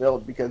easiest to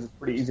build because it's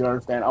pretty easy to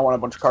understand. I want a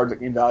bunch of cards that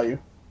gain value.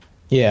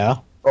 Yeah.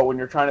 But when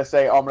you're trying to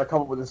say, oh, I'm going to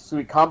come up with a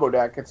sweet combo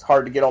deck, it's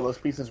hard to get all those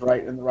pieces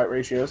right in the right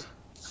ratios.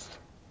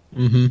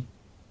 Mm-hmm.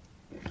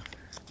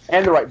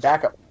 And the right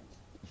backup.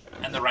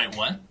 And the right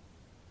what?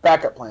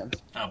 Backup plans.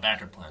 Oh,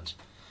 backup plans.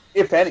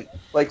 If any.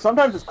 Like,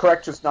 sometimes it's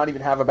correct just not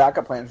even have a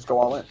backup plan, just go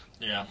all in.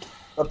 Yeah.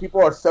 But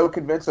people are so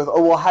convinced of,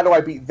 oh, well, how do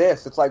I beat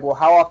this? It's like, well,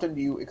 how often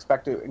do you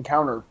expect to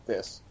encounter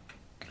this?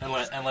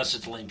 Unless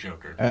it's Link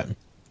Joker.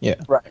 Yeah.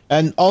 Right.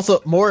 And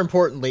also, more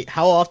importantly,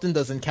 how often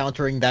does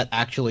encountering that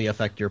actually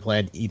affect your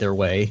plan either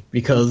way?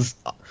 Because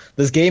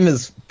this game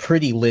is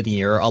pretty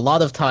linear. A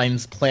lot of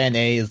times, plan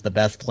A is the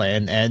best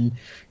plan, and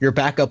your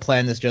backup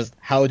plan is just,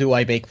 how do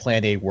I make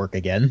plan A work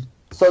again?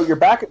 So your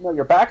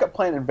backup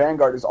plan in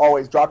Vanguard is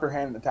always drop your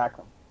hand and attack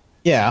them.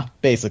 Yeah,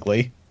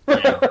 basically.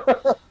 Yeah.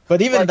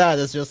 But even that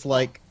is just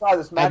like,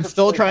 God, I'm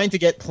still trying to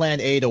get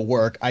plan A to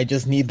work, I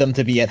just need them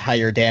to be at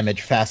higher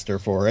damage faster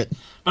for it.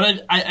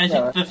 But I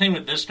think the thing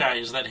with this guy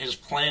is that his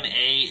plan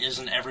A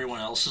isn't everyone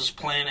else's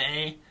plan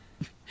A.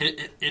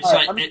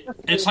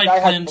 It's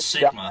like plan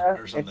Sigma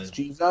or something. It's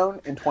G-Zone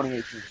in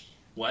 2018.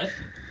 What?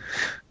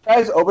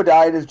 Guys,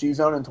 Obadiah in his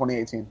G-Zone in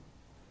 2018.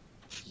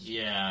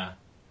 Yeah.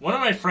 One of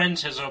my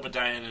friends has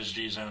Obadiah in his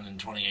G-Zone in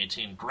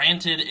 2018.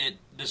 Granted,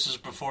 this is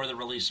before the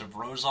release of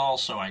Rosal,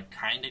 so I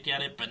kind of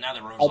get it, but now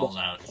that Rosal's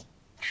out,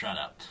 shut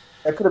up.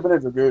 That could have been a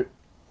Dragoot.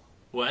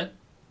 What?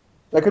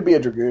 That could be a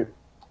Dragoot.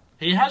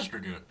 He has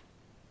Dragoot.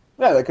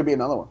 Yeah, that could be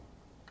another one.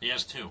 He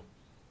has two.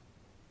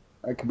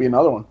 That could be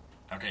another one.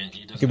 Okay,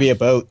 he doesn't. It could be a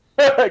boat.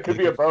 It could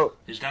be a boat.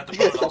 He's got the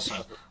boat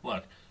also.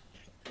 Look.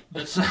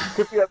 That's,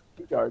 could be a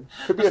guard.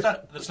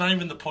 That's not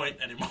even the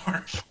point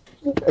anymore.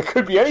 It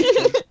could be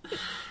anything.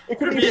 It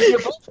could be a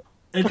boat.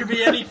 It could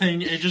be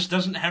anything. It just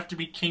doesn't have to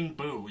be King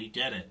Boo. We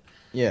get it.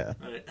 Yeah.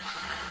 Right.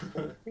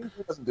 King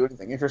Boo doesn't do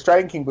anything. If you're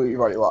striking King Boo, you've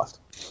already lost.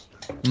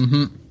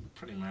 Mm-hmm.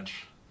 Pretty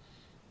much.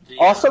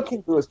 Also,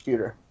 King Boo is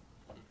cuter.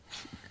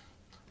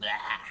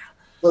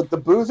 Look, the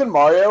Boos in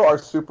Mario are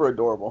super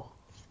adorable.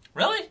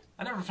 Really?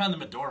 I never found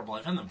them adorable.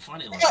 I found them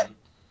funny looking.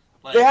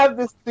 Like, they have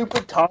this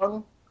stupid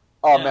tongue.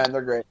 Oh, yeah. Man,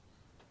 they're great.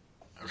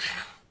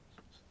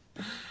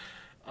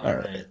 All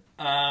right.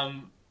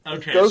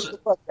 Okay. If ghosts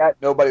look like that,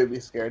 nobody would be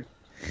scared.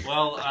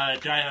 Well,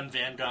 guy on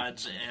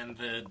Vanguards and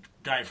the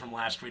guy from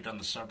last week on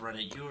the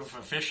subreddit, you have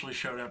officially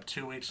showed up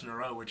 2 weeks in a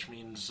row, which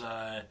means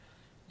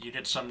you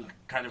get some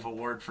kind of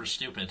award for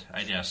stupid,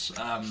 I guess.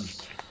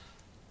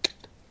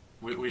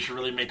 We should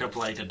really make up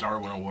like a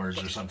Darwin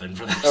Awards or something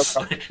for this.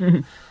 Okay.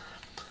 Like,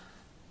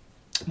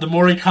 the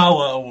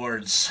Morikawa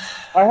Awards.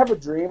 I have a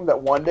dream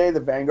that one day the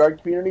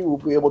Vanguard community will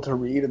be able to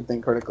read and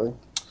think critically.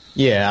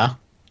 Yeah.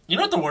 You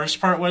know what the worst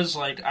part was?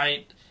 Like,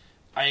 I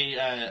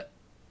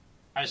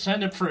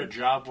signed up for a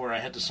job where I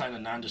had to sign a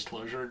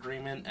non-disclosure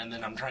agreement, and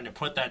then I'm trying to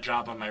put that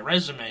job on my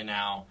resume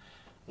now,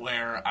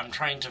 where I'm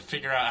trying to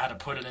figure out how to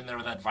put it in there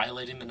without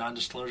violating the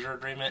non-disclosure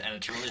agreement, and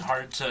it's really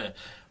hard to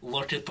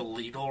look at the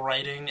legal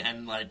writing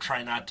and, like,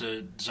 try not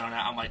to zone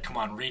out. I'm like, come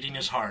on, reading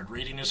is hard.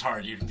 Reading is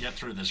hard. You can get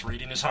through this.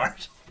 Reading is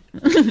hard.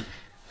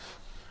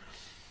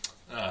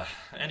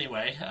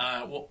 Anyway,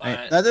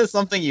 that is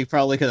something you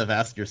probably could have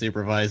asked your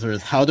supervisor,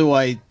 is how do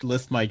I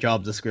list my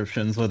job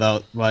descriptions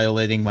without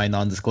violating my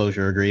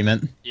non-disclosure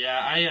agreement? yeah,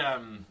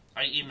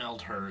 I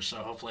emailed her, so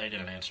hopefully I get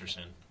an answer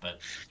soon. But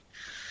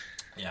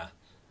yeah.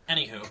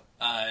 Anywho,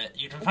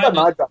 you can I'm find glad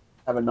my job doesn't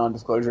have a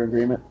non-disclosure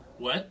agreement.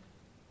 What?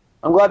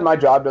 I'm glad my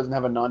job doesn't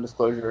have a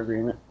non-disclosure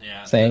agreement.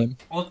 Yeah. Same.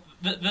 Well,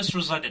 this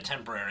was like a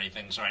temporary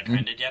thing, so I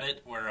kind of get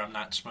it, where I'm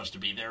not supposed to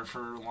be there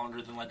for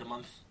longer than like a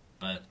month.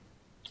 But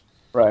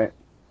Right.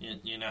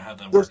 you know how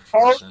the There's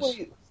workforce is.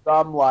 probably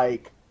some,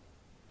 like,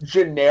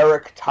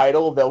 generic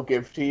title they'll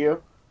give to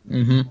you.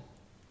 Mm-hmm.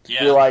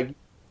 Yeah. You're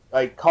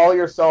like, call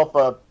yourself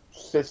a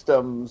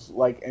systems,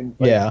 like, and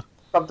like, Yeah.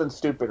 something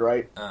stupid,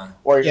 right? Uh,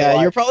 Or you're Yeah,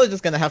 like, you're probably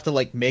just gonna have to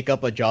like make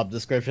up a job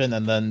description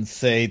and then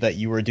say that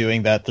you were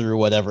doing that through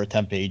whatever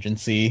temp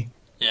agency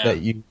yeah.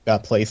 that you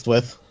got placed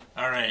with.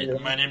 All right. Yeah.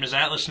 My name is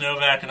Atlas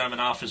Novak, and I'm an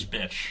office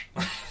bitch.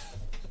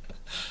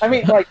 I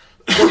mean, like,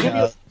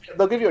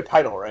 they'll give you a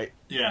title, right?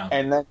 Yeah.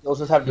 And then you'll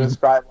just have to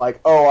describe,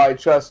 like, oh, I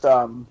just,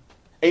 and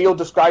you'll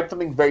describe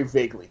something very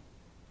vaguely.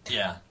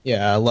 Yeah.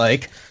 Yeah,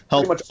 like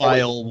help much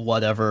file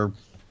whatever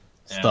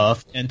Yeah.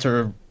 stuff,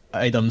 enter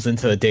items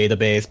into a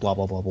database, blah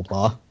blah blah blah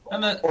blah.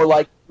 And that, Or,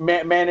 like,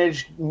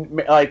 managed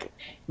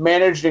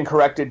and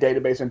corrected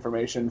database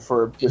information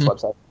for this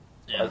website.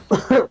 yeah.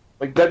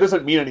 Like, that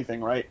doesn't mean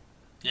anything, right?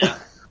 Yeah.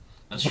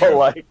 That's But, true.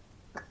 like,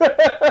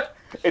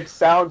 it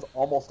sounds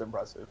almost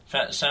impressive.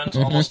 Sounds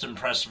almost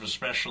impressive,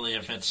 especially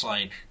if it's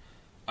like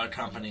a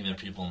company that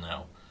people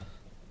know.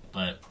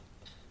 But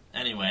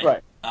anyway,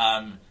 Right.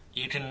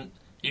 you can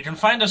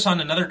find us on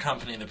another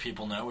company that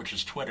people know, which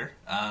is Twitter,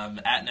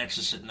 at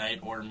Nexus at Night,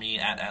 or me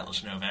at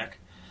Atlas Novak.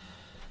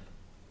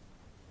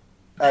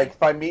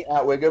 Find me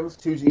at Wiggums,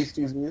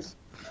 2Gs.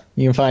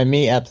 You can find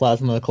me at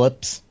Plasma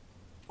Eclipse.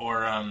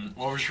 Or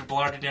what was your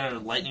blog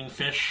again? Lightning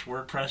Fish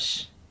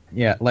WordPress.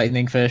 Yeah,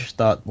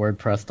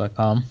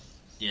 lightningfish.wordpress.com.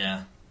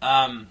 Yeah.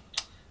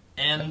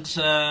 And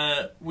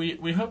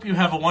we hope you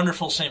have a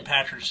wonderful St.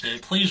 Patrick's Day.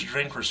 Please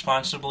drink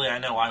responsibly. I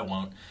know I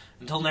won't.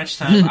 Until next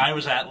time, I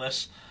was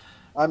Atlas.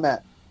 I'm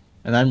Matt.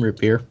 And I'm Root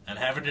Beer. And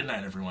have a good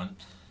night, everyone.